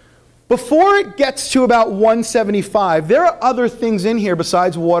 Before it gets to about 175, there are other things in here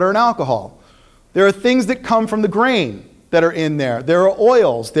besides water and alcohol. There are things that come from the grain that are in there. There are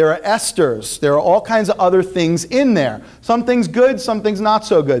oils, there are esters, there are all kinds of other things in there. Some things good, some things not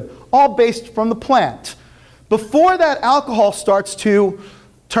so good, all based from the plant. Before that alcohol starts to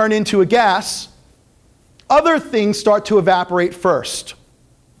turn into a gas, other things start to evaporate first.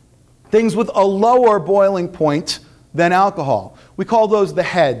 things with a lower boiling point than alcohol. We call those the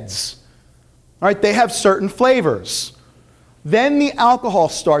heads. All right, they have certain flavors. Then the alcohol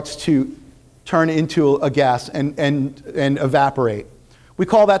starts to turn into a gas and evaporate. We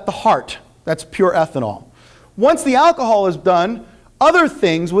call that the heart. That's pure ethanol. Once the alcohol is done, other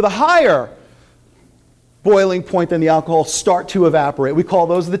things with a higher boiling point than the alcohol start to evaporate. We call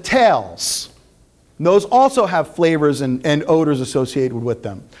those the tails. And those also have flavors and odors associated with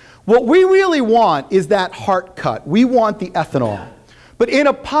them. What we really want is that heart cut. We want the ethanol. But in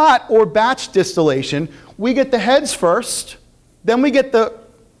a pot or batch distillation, we get the heads first, then we get the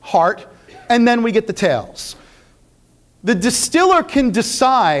heart, and then we get the tails. The distiller can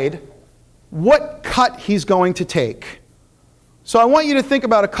decide what cut he's going to take. So I want you to think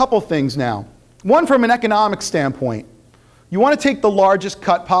about a couple things now. One, from an economic standpoint. You want to take the largest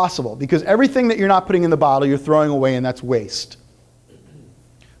cut possible, because everything that you're not putting in the bottle you're throwing away, and that's waste.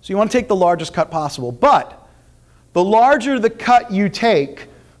 So you want to take the largest cut possible. But the larger the cut you take,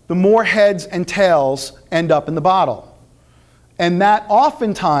 the more heads and tails end up in the bottle. And that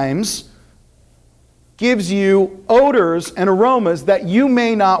oftentimes gives you odors and aromas that you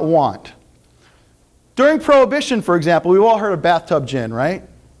may not want. During Prohibition, for example, we've all heard of bathtub gin, right?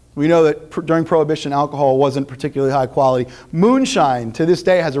 We know that during Prohibition, alcohol wasn't particularly high quality. Moonshine, to this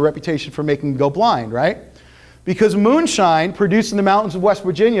day, has a reputation for making you go blind, right? Because moonshine, produced in the mountains of West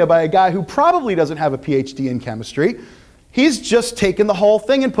Virginia by a guy who probably doesn't have a PhD in chemistry, he's just taken the whole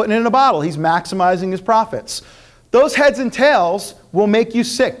thing and putting it in a bottle. He's maximizing his profits. Those heads and tails will make you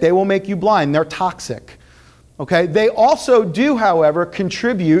sick. They will make you blind. They're toxic. Okay? They also do, however,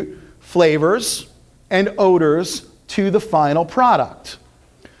 contribute flavors and odors to the final product.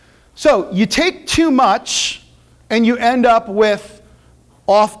 So you take too much and you end up with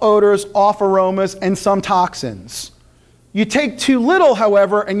off odors, off aromas, and some toxins. You take too little,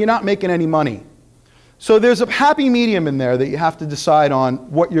 however, and you're not making any money. So there's a happy medium in there that you have to decide on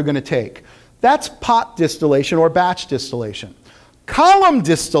what you're going to take. That's pot distillation or batch distillation. Column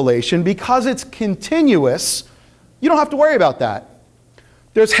distillation, because it's continuous, you don't have to worry about that.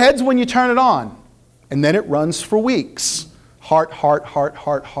 There's heads when you turn it on, and then it runs for weeks. Heart, heart, heart,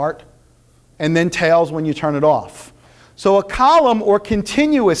 heart, heart, and then tails when you turn it off. So a column or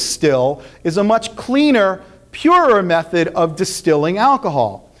continuous still is a much cleaner, purer method of distilling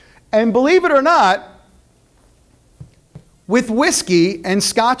alcohol. And believe it or not, with whiskey, and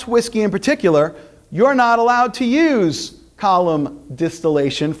Scotch whiskey in particular, you're not allowed to use column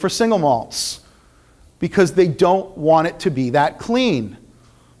distillation for single malts because they don't want it to be that clean.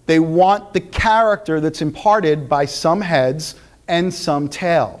 They want the character that's imparted by some heads and some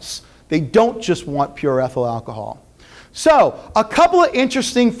tails. They don't just want pure ethyl alcohol. So, a couple of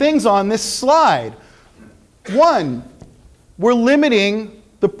interesting things on this slide. One, we're limiting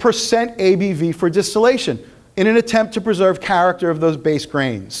the percent ABV for distillation in an attempt to preserve character of those base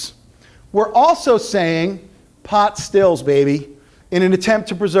grains. We're also saying pot stills, baby, in an attempt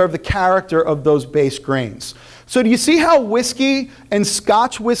to preserve the character of those base grains. So do you see how whiskey, and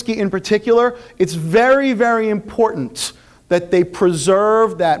Scotch whiskey in particular, it's very, very important that they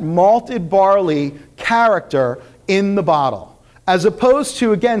preserve that malted barley character in the bottle, as opposed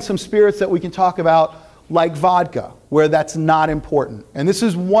to, again, some spirits that we can talk about like vodka, where that's not important. And this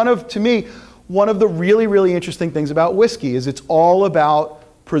is one of, to me, one of the really, really interesting things about whiskey is it's all about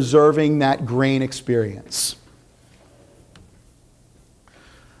preserving that grain experience.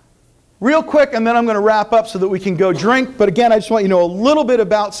 Real quick, and then I'm going to wrap up so that we can go drink. But again, I just want you to know a little bit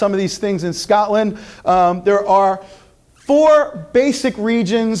about some of these things in Scotland. There are 4 basic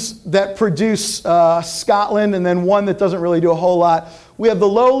regions that produce Scotland, and then one that doesn't really do a whole lot. We have the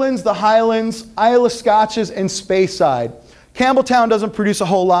Lowlands, the Highlands, Islay Scotches, and Speyside. Campbelltown doesn't produce a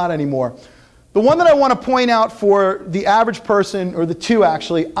whole lot anymore. The one that I want to point out for the average person, or the two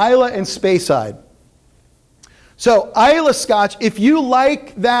actually, Islay and Speyside. So Islay Scotch, if you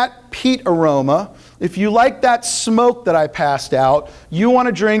like that peat aroma, if you like that smoke that I passed out, you want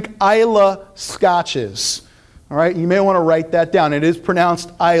to drink Islay Scotches. All right, you may want to write that down. It is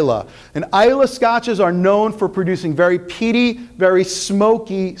pronounced Islay. And Islay Scotches are known for producing very peaty, very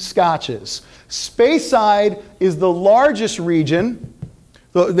smoky Scotches. Speyside is the largest region.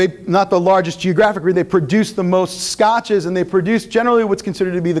 Not the largest geographic region, they produce the most Scotches, and they produce generally what's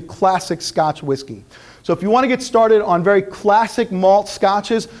considered to be the classic Scotch whiskey. So if you want to get started on very classic malt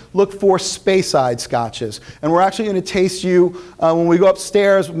Scotches, look for Speyside Scotches. And we're actually going to taste you, when we go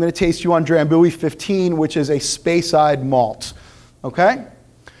upstairs, I'm going to taste you on Drambuie 15, which is a Speyside malt. Okay?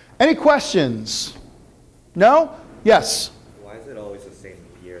 Any questions? No? Yes? Why is it always the same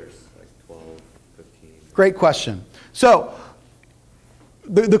years, like 12, 15? Great question. So,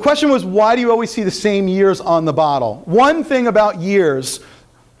 The question was, why do you always see the same years on the bottle? One thing about years,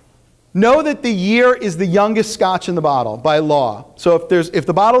 know that the year is the youngest Scotch in the bottle by law. So if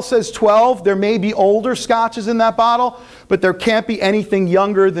the bottle says 12, there may be older Scotches in that bottle, but there can't be anything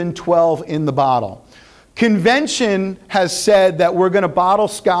younger than 12 in the bottle. Convention has said that we're going to bottle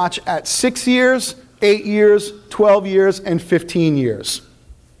Scotch at 6 years, 8 years, 12 years, and 15 years.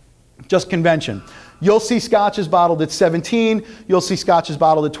 Just convention. You'll see Scotches bottled at 17. You'll see Scotches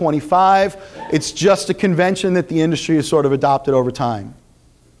bottled at 25. It's just a convention that the industry has sort of adopted over time.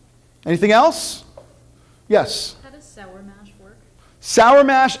 Anything else? Yes? How does sour mash work? Sour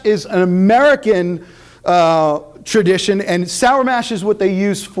mash is an American tradition, and sour mash is what they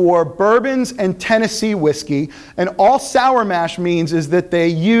use for bourbons and Tennessee whiskey. And all sour mash means is that they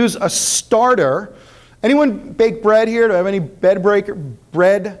use a starter. Anyone bake bread here? Do I have any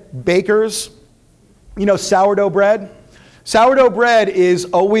bread bakers? You know sourdough bread? Sourdough bread is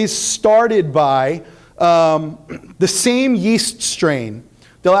always started by the same yeast strain.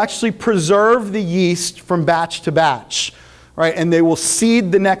 They'll actually preserve the yeast from batch to batch, right? And they will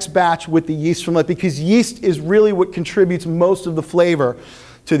seed the next batch with the yeast from that, because yeast is really what contributes most of the flavor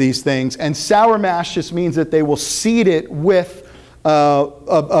to these things. And sour mash just means that they will seed it with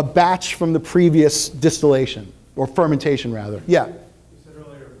a batch from the previous distillation, or fermentation rather. Yeah? You said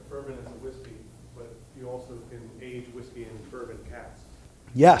earlier bourbon is a whiskey, but you also can age whiskey in bourbon casks.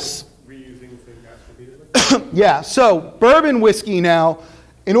 Yes. So reusing the same cask repeatedly? Yeah, so bourbon whiskey now,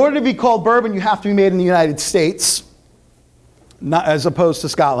 in order to be called bourbon, you have to be made in the United States, not as opposed to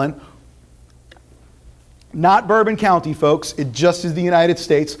Scotland. Not Bourbon County, folks. It just is the United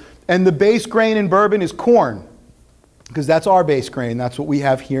States. And the base grain in bourbon is corn, because that's our base grain. That's what we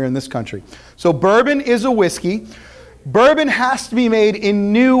have here in this country. So bourbon is a whiskey. Bourbon has to be made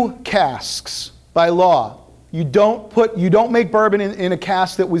in new casks by law. You don't make bourbon in a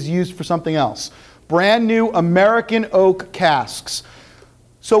cask that was used for something else. Brand new American oak casks.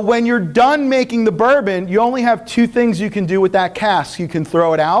 So when you're done making the bourbon, you only have two things you can do with that cask. You can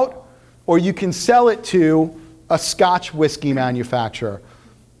throw it out, or you can sell it to a Scotch whiskey manufacturer.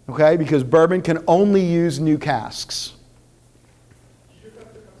 Okay? Because bourbon can only use new casks.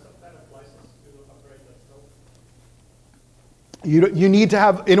 You need to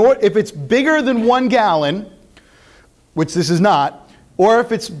have, if it's bigger than 1 gallon, which this is not, or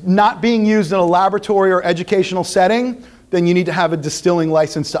if it's not being used in a laboratory or educational setting, then you need to have a distilling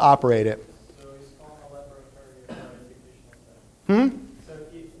license to operate it. So it's not a laboratory or educational setting. So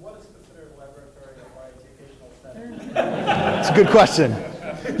what is considered a laboratory or educational setting? That's a good question.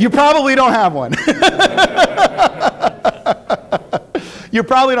 You probably don't have one. You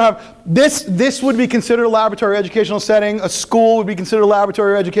probably don't have. This would be considered a laboratory or educational setting. A school would be considered a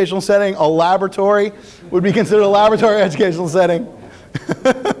laboratory or educational setting. A laboratory would be considered a laboratory or educational setting.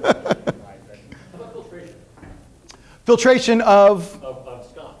 Filtration of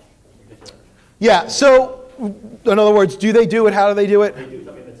Scotch. Yeah, so in other words, do they do it? How do they do it? They do.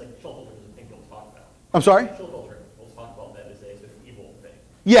 I mean, it's like chill filtering is a thing we'll talk about. I'm sorry? Chill filtering. We'll talk about that as a sort of evil thing.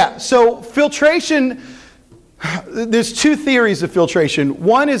 Yeah, so filtration, there's two theories of filtration.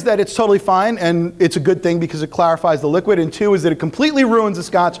 One is that it's totally fine and it's a good thing because it clarifies the liquid, and two is that it completely ruins the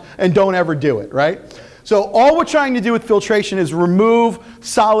Scotch, and don't ever do it, right? So all we're trying to do with filtration is remove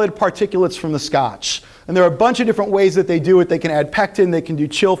solid particulates from the Scotch. And there are a bunch of different ways that they do it. They can add pectin, they can do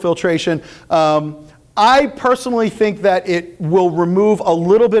chill filtration. I personally think that it will remove a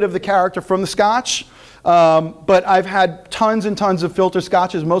little bit of the character from the Scotch, but I've had tons and tons of filtered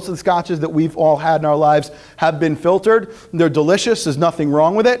Scotches. Most of the Scotches that we've all had in our lives have been filtered. They're delicious, there's nothing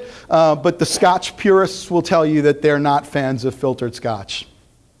wrong with it, but the Scotch purists will tell you that they're not fans of filtered Scotch.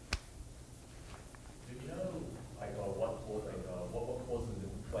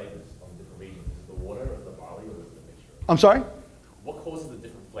 I'm sorry? What causes the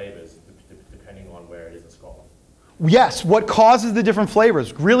different flavors depending on where it is in Scotland? Yes, what causes the different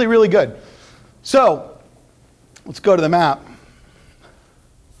flavors? Really, really good. So, let's go to the map.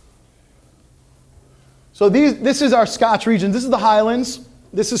 So this is our Scotch region. This is the Highlands.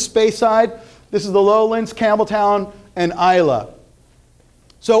 This is Speyside. This is the Lowlands, Campbelltown, and Islay.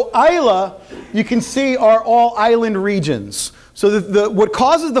 So Islay, you can see, are all island regions. So what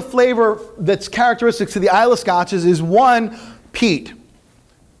causes the flavor that's characteristic to the Islay Scotches is, one, peat.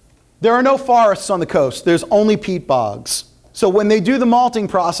 There are no forests on the coast. There's only peat bogs. So when they do the malting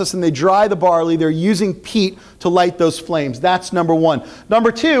process and they dry the barley, they're using peat to light those flames. That's number one.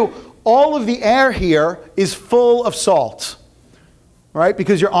 Number two, all of the air here is full of salt, right?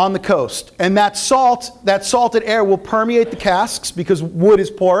 Because you're on the coast. And that salted air will permeate the casks because wood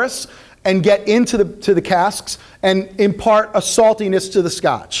is porous, and get into the casks and impart a saltiness to the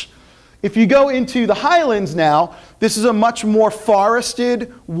Scotch. If you go into the Highlands now, this is a much more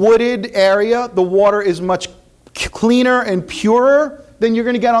forested, wooded area. The water is much cleaner and purer than you're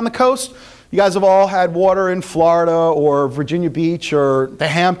going to get on the coast. You guys have all had water in Florida or Virginia Beach or the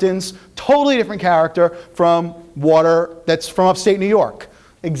Hamptons. Totally different character from water that's from upstate New York.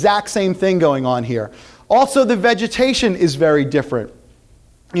 Exact same thing going on here. Also, the vegetation is very different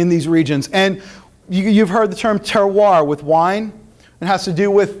in these regions. And you've heard the term terroir with wine. It has to do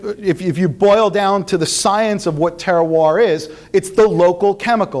with, if you boil down to the science of what terroir is, it's the local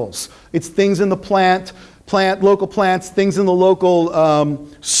chemicals. It's things in the local plants, things in the local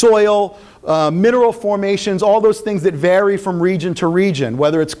soil, mineral formations, all those things that vary from region to region,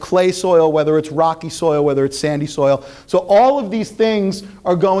 whether it's clay soil, whether it's rocky soil, whether it's sandy soil. So all of these things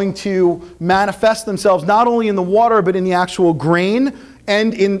are going to manifest themselves not only in the water, but in the actual grain,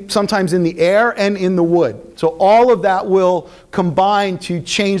 and sometimes in the air and in the wood. So all of that will combine to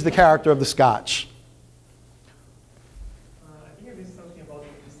change the character of the Scotch. I think I missed something about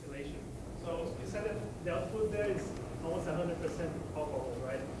the distillation. So you said that the output there is almost 100% alcohol,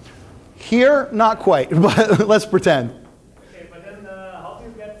 right? Here, not quite, but let's pretend. Okay, but then how do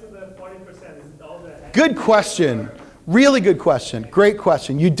you get to the 40%? Is it all the... Good question. Really good question. Great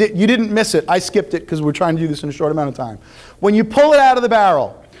question. You didn't miss it. I skipped it because we're trying to do this in a short amount of time. When you pull it out of the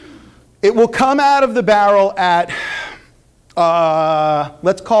barrel, it will come out of the barrel at,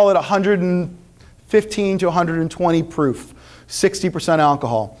 let's call it 115 to 120 proof, 60%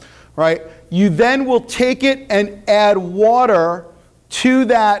 alcohol, right? You then will take it and add water to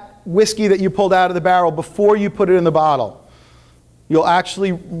that whiskey that you pulled out of the barrel before you put it in the bottle. You'll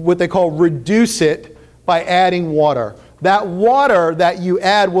actually, what they call, reduce it by adding water. That water that you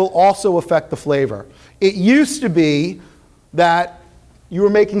add will also affect the flavor. It used to be that you were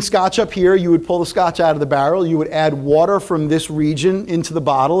making Scotch up here, you would pull the Scotch out of the barrel, you would add water from this region into the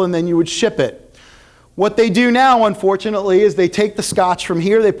bottle, and then you would ship it. What they do now, unfortunately, is they take the Scotch from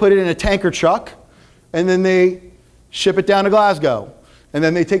here, they put it in a tanker truck, and then they ship it down to Glasgow. And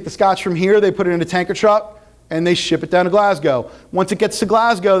then they take the Scotch from here, they put it in a tanker truck, and they ship it down to Glasgow. Once it gets to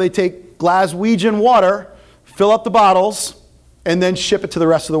Glasgow, they take Glaswegian water, fill up the bottles, and then ship it to the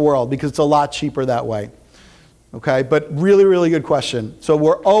rest of the world because it's a lot cheaper that way. Okay, but really, really good question. So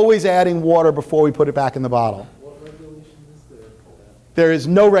we're always adding water before we put it back in the bottle. What regulation is there for that? There is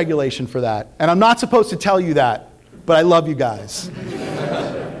no regulation for that. And I'm not supposed to tell you that, but I love you guys.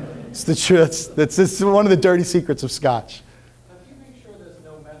 It's the truth. That's one of the dirty secrets of Scotch. How do you make sure there's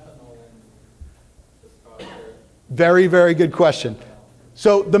no methanol in the Scotch? Very, very good question.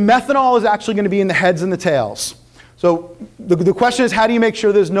 So the methanol is actually going to be in the heads and the tails. So the question is, how do you make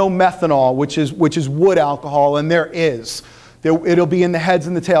sure there's no methanol, which is wood alcohol, and there is. It'll be in the heads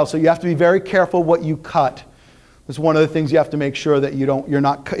and the tails. So you have to be very careful what you cut. That's one of the things you have to make sure that you're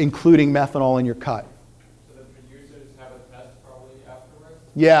not including methanol in your cut. So the producers have a test probably afterwards?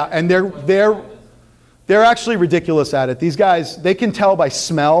 Yeah, and they're actually ridiculous at it. These guys, they can tell by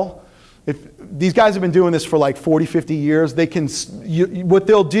smell. These guys have been doing this for like 40, 50 years. What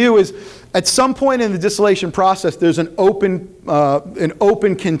they'll do is, at some point in the distillation process, there's an open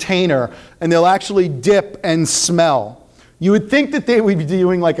container, and they'll actually dip and smell. You would think that they would be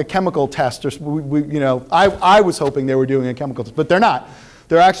doing like a chemical test, or I was hoping they were doing a chemical test, but they're not.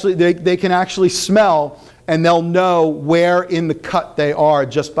 They can actually smell, and they'll know where in the cut they are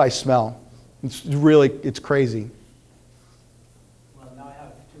just by smell. It's crazy.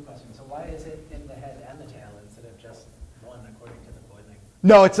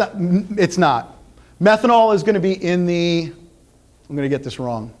 No, it's not. Methanol is going to be in the, I'm going to get this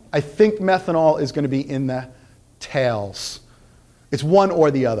wrong. I think methanol is going to be in the tails. It's one or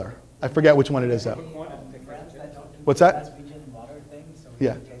the other. I forget which one it is though. What's that? Glaswegian water thing, so we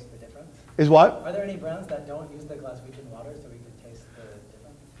Yeah. can taste the difference? Is what? Are there any brands that don't use the Glaswegian water so we can taste the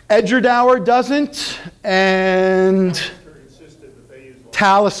difference? Edgerdour doesn't, and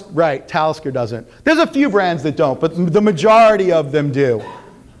Talisker doesn't. There's a few brands that don't, but the majority of them do.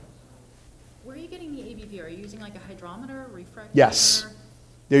 Where are you getting the ABV? Are you using like a hydrometer, refractometer? Yes,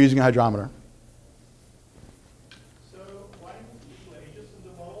 they're using a hydrometer. So why do ages in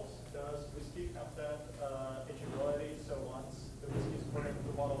the bottles? Does whiskey have that ageability? So once the whiskey is put into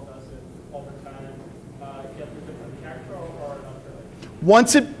the bottle, does it over time get a different character or not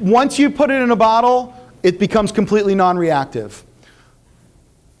really? Once you put it in a bottle, it becomes completely non-reactive.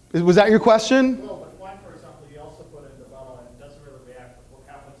 Was that your question? Well, with wine, for example, you also put it in the bottle and it doesn't really react. But what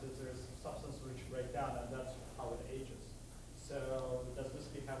happens is there's substances which break down, and that's how it ages. So does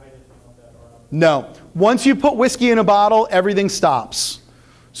whiskey have anything like that or not? No. Once you put whiskey in a bottle, everything stops.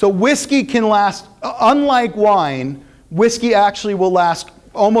 So whiskey can last, unlike wine, whiskey actually will last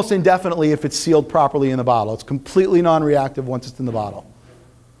almost indefinitely if it's sealed properly in the bottle. It's completely non-reactive once it's in the bottle.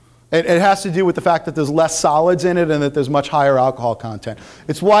 It has to do with the fact that there's less solids in it and that there's much higher alcohol content.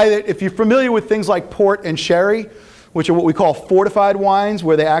 It's why that if you're familiar with things like port and sherry, which are what we call fortified wines,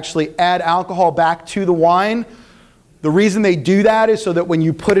 where they actually add alcohol back to the wine, the reason they do that is so that when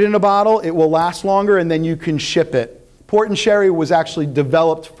you put it in a bottle, it will last longer and then you can ship it. Port and sherry was actually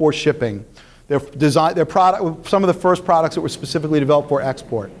developed for shipping. They're some of the first products that were specifically developed for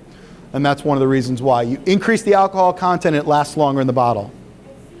export. And that's one of the reasons why. You increase the alcohol content, it lasts longer in the bottle.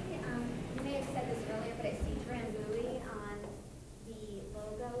 You may have said this earlier, but I see Drambuie on the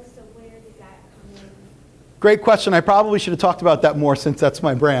logo, so where did that come in? Great question. I probably should have talked about that more since that's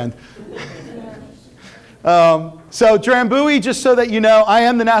my brand. So Drambuie, just so that you know, I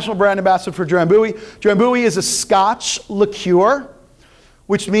am the national brand ambassador for Drambuie. Drambuie is a Scotch liqueur,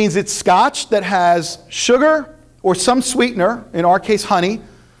 which means it's Scotch that has sugar or some sweetener, in our case honey,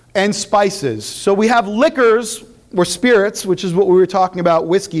 and spices. So we have liquors or spirits, which is what we were talking about,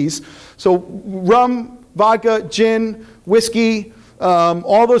 whiskeys. So rum, vodka, gin, whiskey,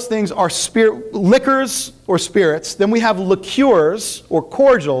 all those things are liquors or spirits. Then we have liqueurs or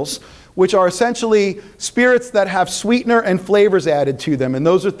cordials, which are essentially spirits that have sweetener and flavors added to them. And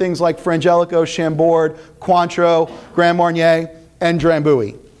those are things like Frangelico, Chambord, Cointreau, Grand Marnier, and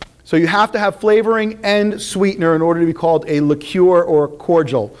Drambuie. So you have to have flavoring and sweetener in order to be called a liqueur or a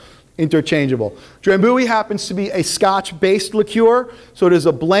cordial, interchangeable. Drambuie happens to be a Scotch-based liqueur, so it is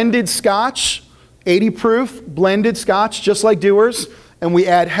a blended Scotch, 80 proof, blended Scotch, just like Dewar's, and we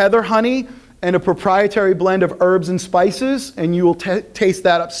add heather honey and a proprietary blend of herbs and spices, and you will taste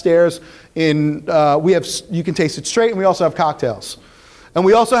that upstairs in, you can taste it straight, and we also have cocktails. And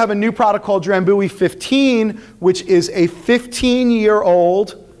we also have a new product called Drambuie 15, which is a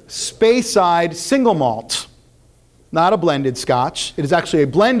 15-year-old Speyside single malt. Not a blended Scotch. It is actually a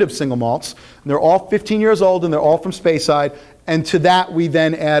blend of single malts. And they're all 15 years old, and they're all from Speyside. And to that, we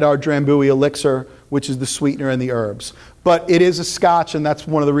then add our Drambuie elixir, which is the sweetener and the herbs. But it is a Scotch, and that's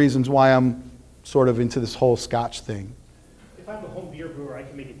one of the reasons why I'm sort of into this whole Scotch thing. If I'm a home beer brewer, I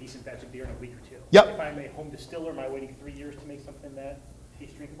can make a decent batch of beer in a week or two. Yep. If I'm a home distiller, am I waiting 3 years to make something that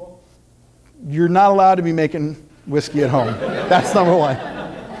tastes drinkable? You're not allowed to be making whiskey at home. That's number one.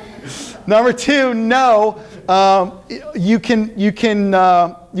 Number two, no. You can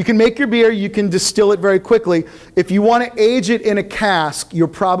make your beer, you can distill it very quickly. If you want to age it in a cask, you're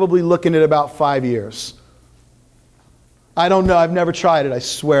probably looking at about 5 years. I don't know, I've never tried it, I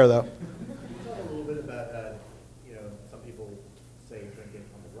swear though. Talk a little bit about, some people say drink it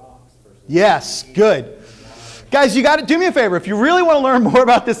on the rocks versus... Yes, good. Guys, you got to do me a favor. If you really want to learn more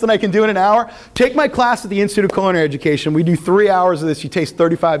about this than I can do in an hour, take my class at the Institute of Culinary Education. We do 3 hours of this. You taste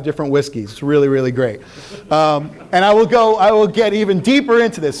 35 different whiskeys. It's really, really great. And I will get even deeper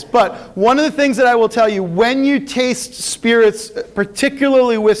into this. But one of the things that I will tell you, when you taste spirits,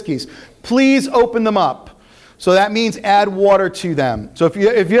 particularly whiskeys, please open them up. So that means add water to them. So if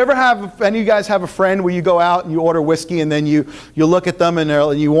you ever have, if any of you guys have a friend where you go out and you order whiskey and then you look at them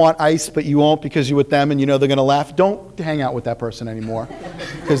and you want ice but you won't because you're with them and you know they're going to laugh, don't hang out with that person anymore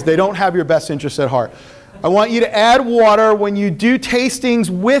because they don't have your best interests at heart. I want you to add water when you do tastings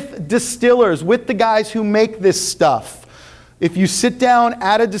with distillers, with the guys who make this stuff. If you sit down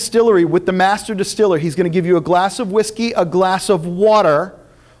at a distillery with the master distiller, he's going to give you a glass of whiskey, a glass of water,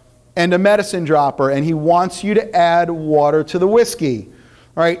 and a medicine dropper, and he wants you to add water to the whiskey.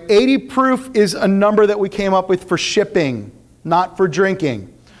 All right, 80 proof is a number that we came up with for shipping, not for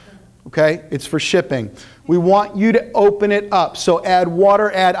drinking. Okay, it's for shipping. We want you to open it up. So add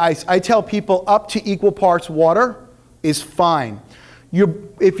water, add ice. I tell people up to equal parts water is fine.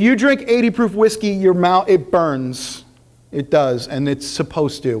 If you drink 80 proof whiskey, your mouth, it burns. It does, and it's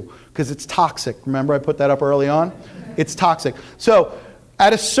supposed to, because it's toxic. Remember I put that up early on? It's toxic. So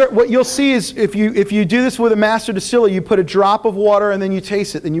what you'll see is if you do this with a master distiller, you put a drop of water and then you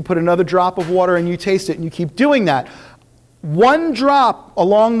taste it. Then you put another drop of water and you taste it. And you keep doing that. One drop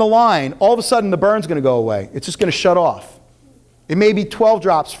along the line, all of a sudden the burn's going to go away. It's just going to shut off. It may be 12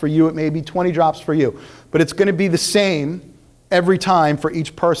 drops for you. It may be 20 drops for you. But it's going to be the same every time for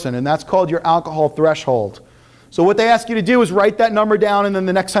each person. And that's called your alcohol threshold. So what they ask you to do is write that number down. And then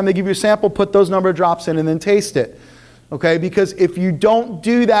the next time they give you a sample, put those number of drops in and then taste it. Okay, because if you don't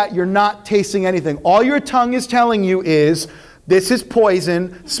do that, you're not tasting anything. All your tongue is telling you is, this is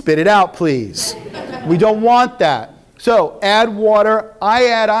poison, spit it out, please. We don't want that. So add water, I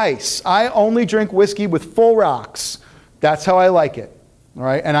add ice. I only drink whiskey with full rocks. That's how I like it. All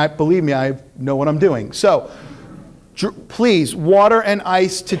right, and believe me, I know what I'm doing. So Please, water and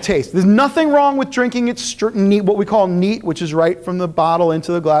ice to taste. There's nothing wrong with drinking it neat, what we call neat, which is right from the bottle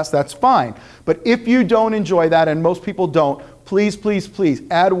into the glass. That's fine. But if you don't enjoy that, and most people don't, please, please, please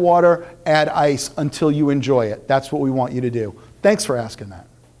add water, add ice until you enjoy it. That's what we want you to do. Thanks for asking that.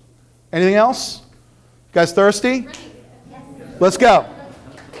 Anything else? You guys thirsty? Let's go.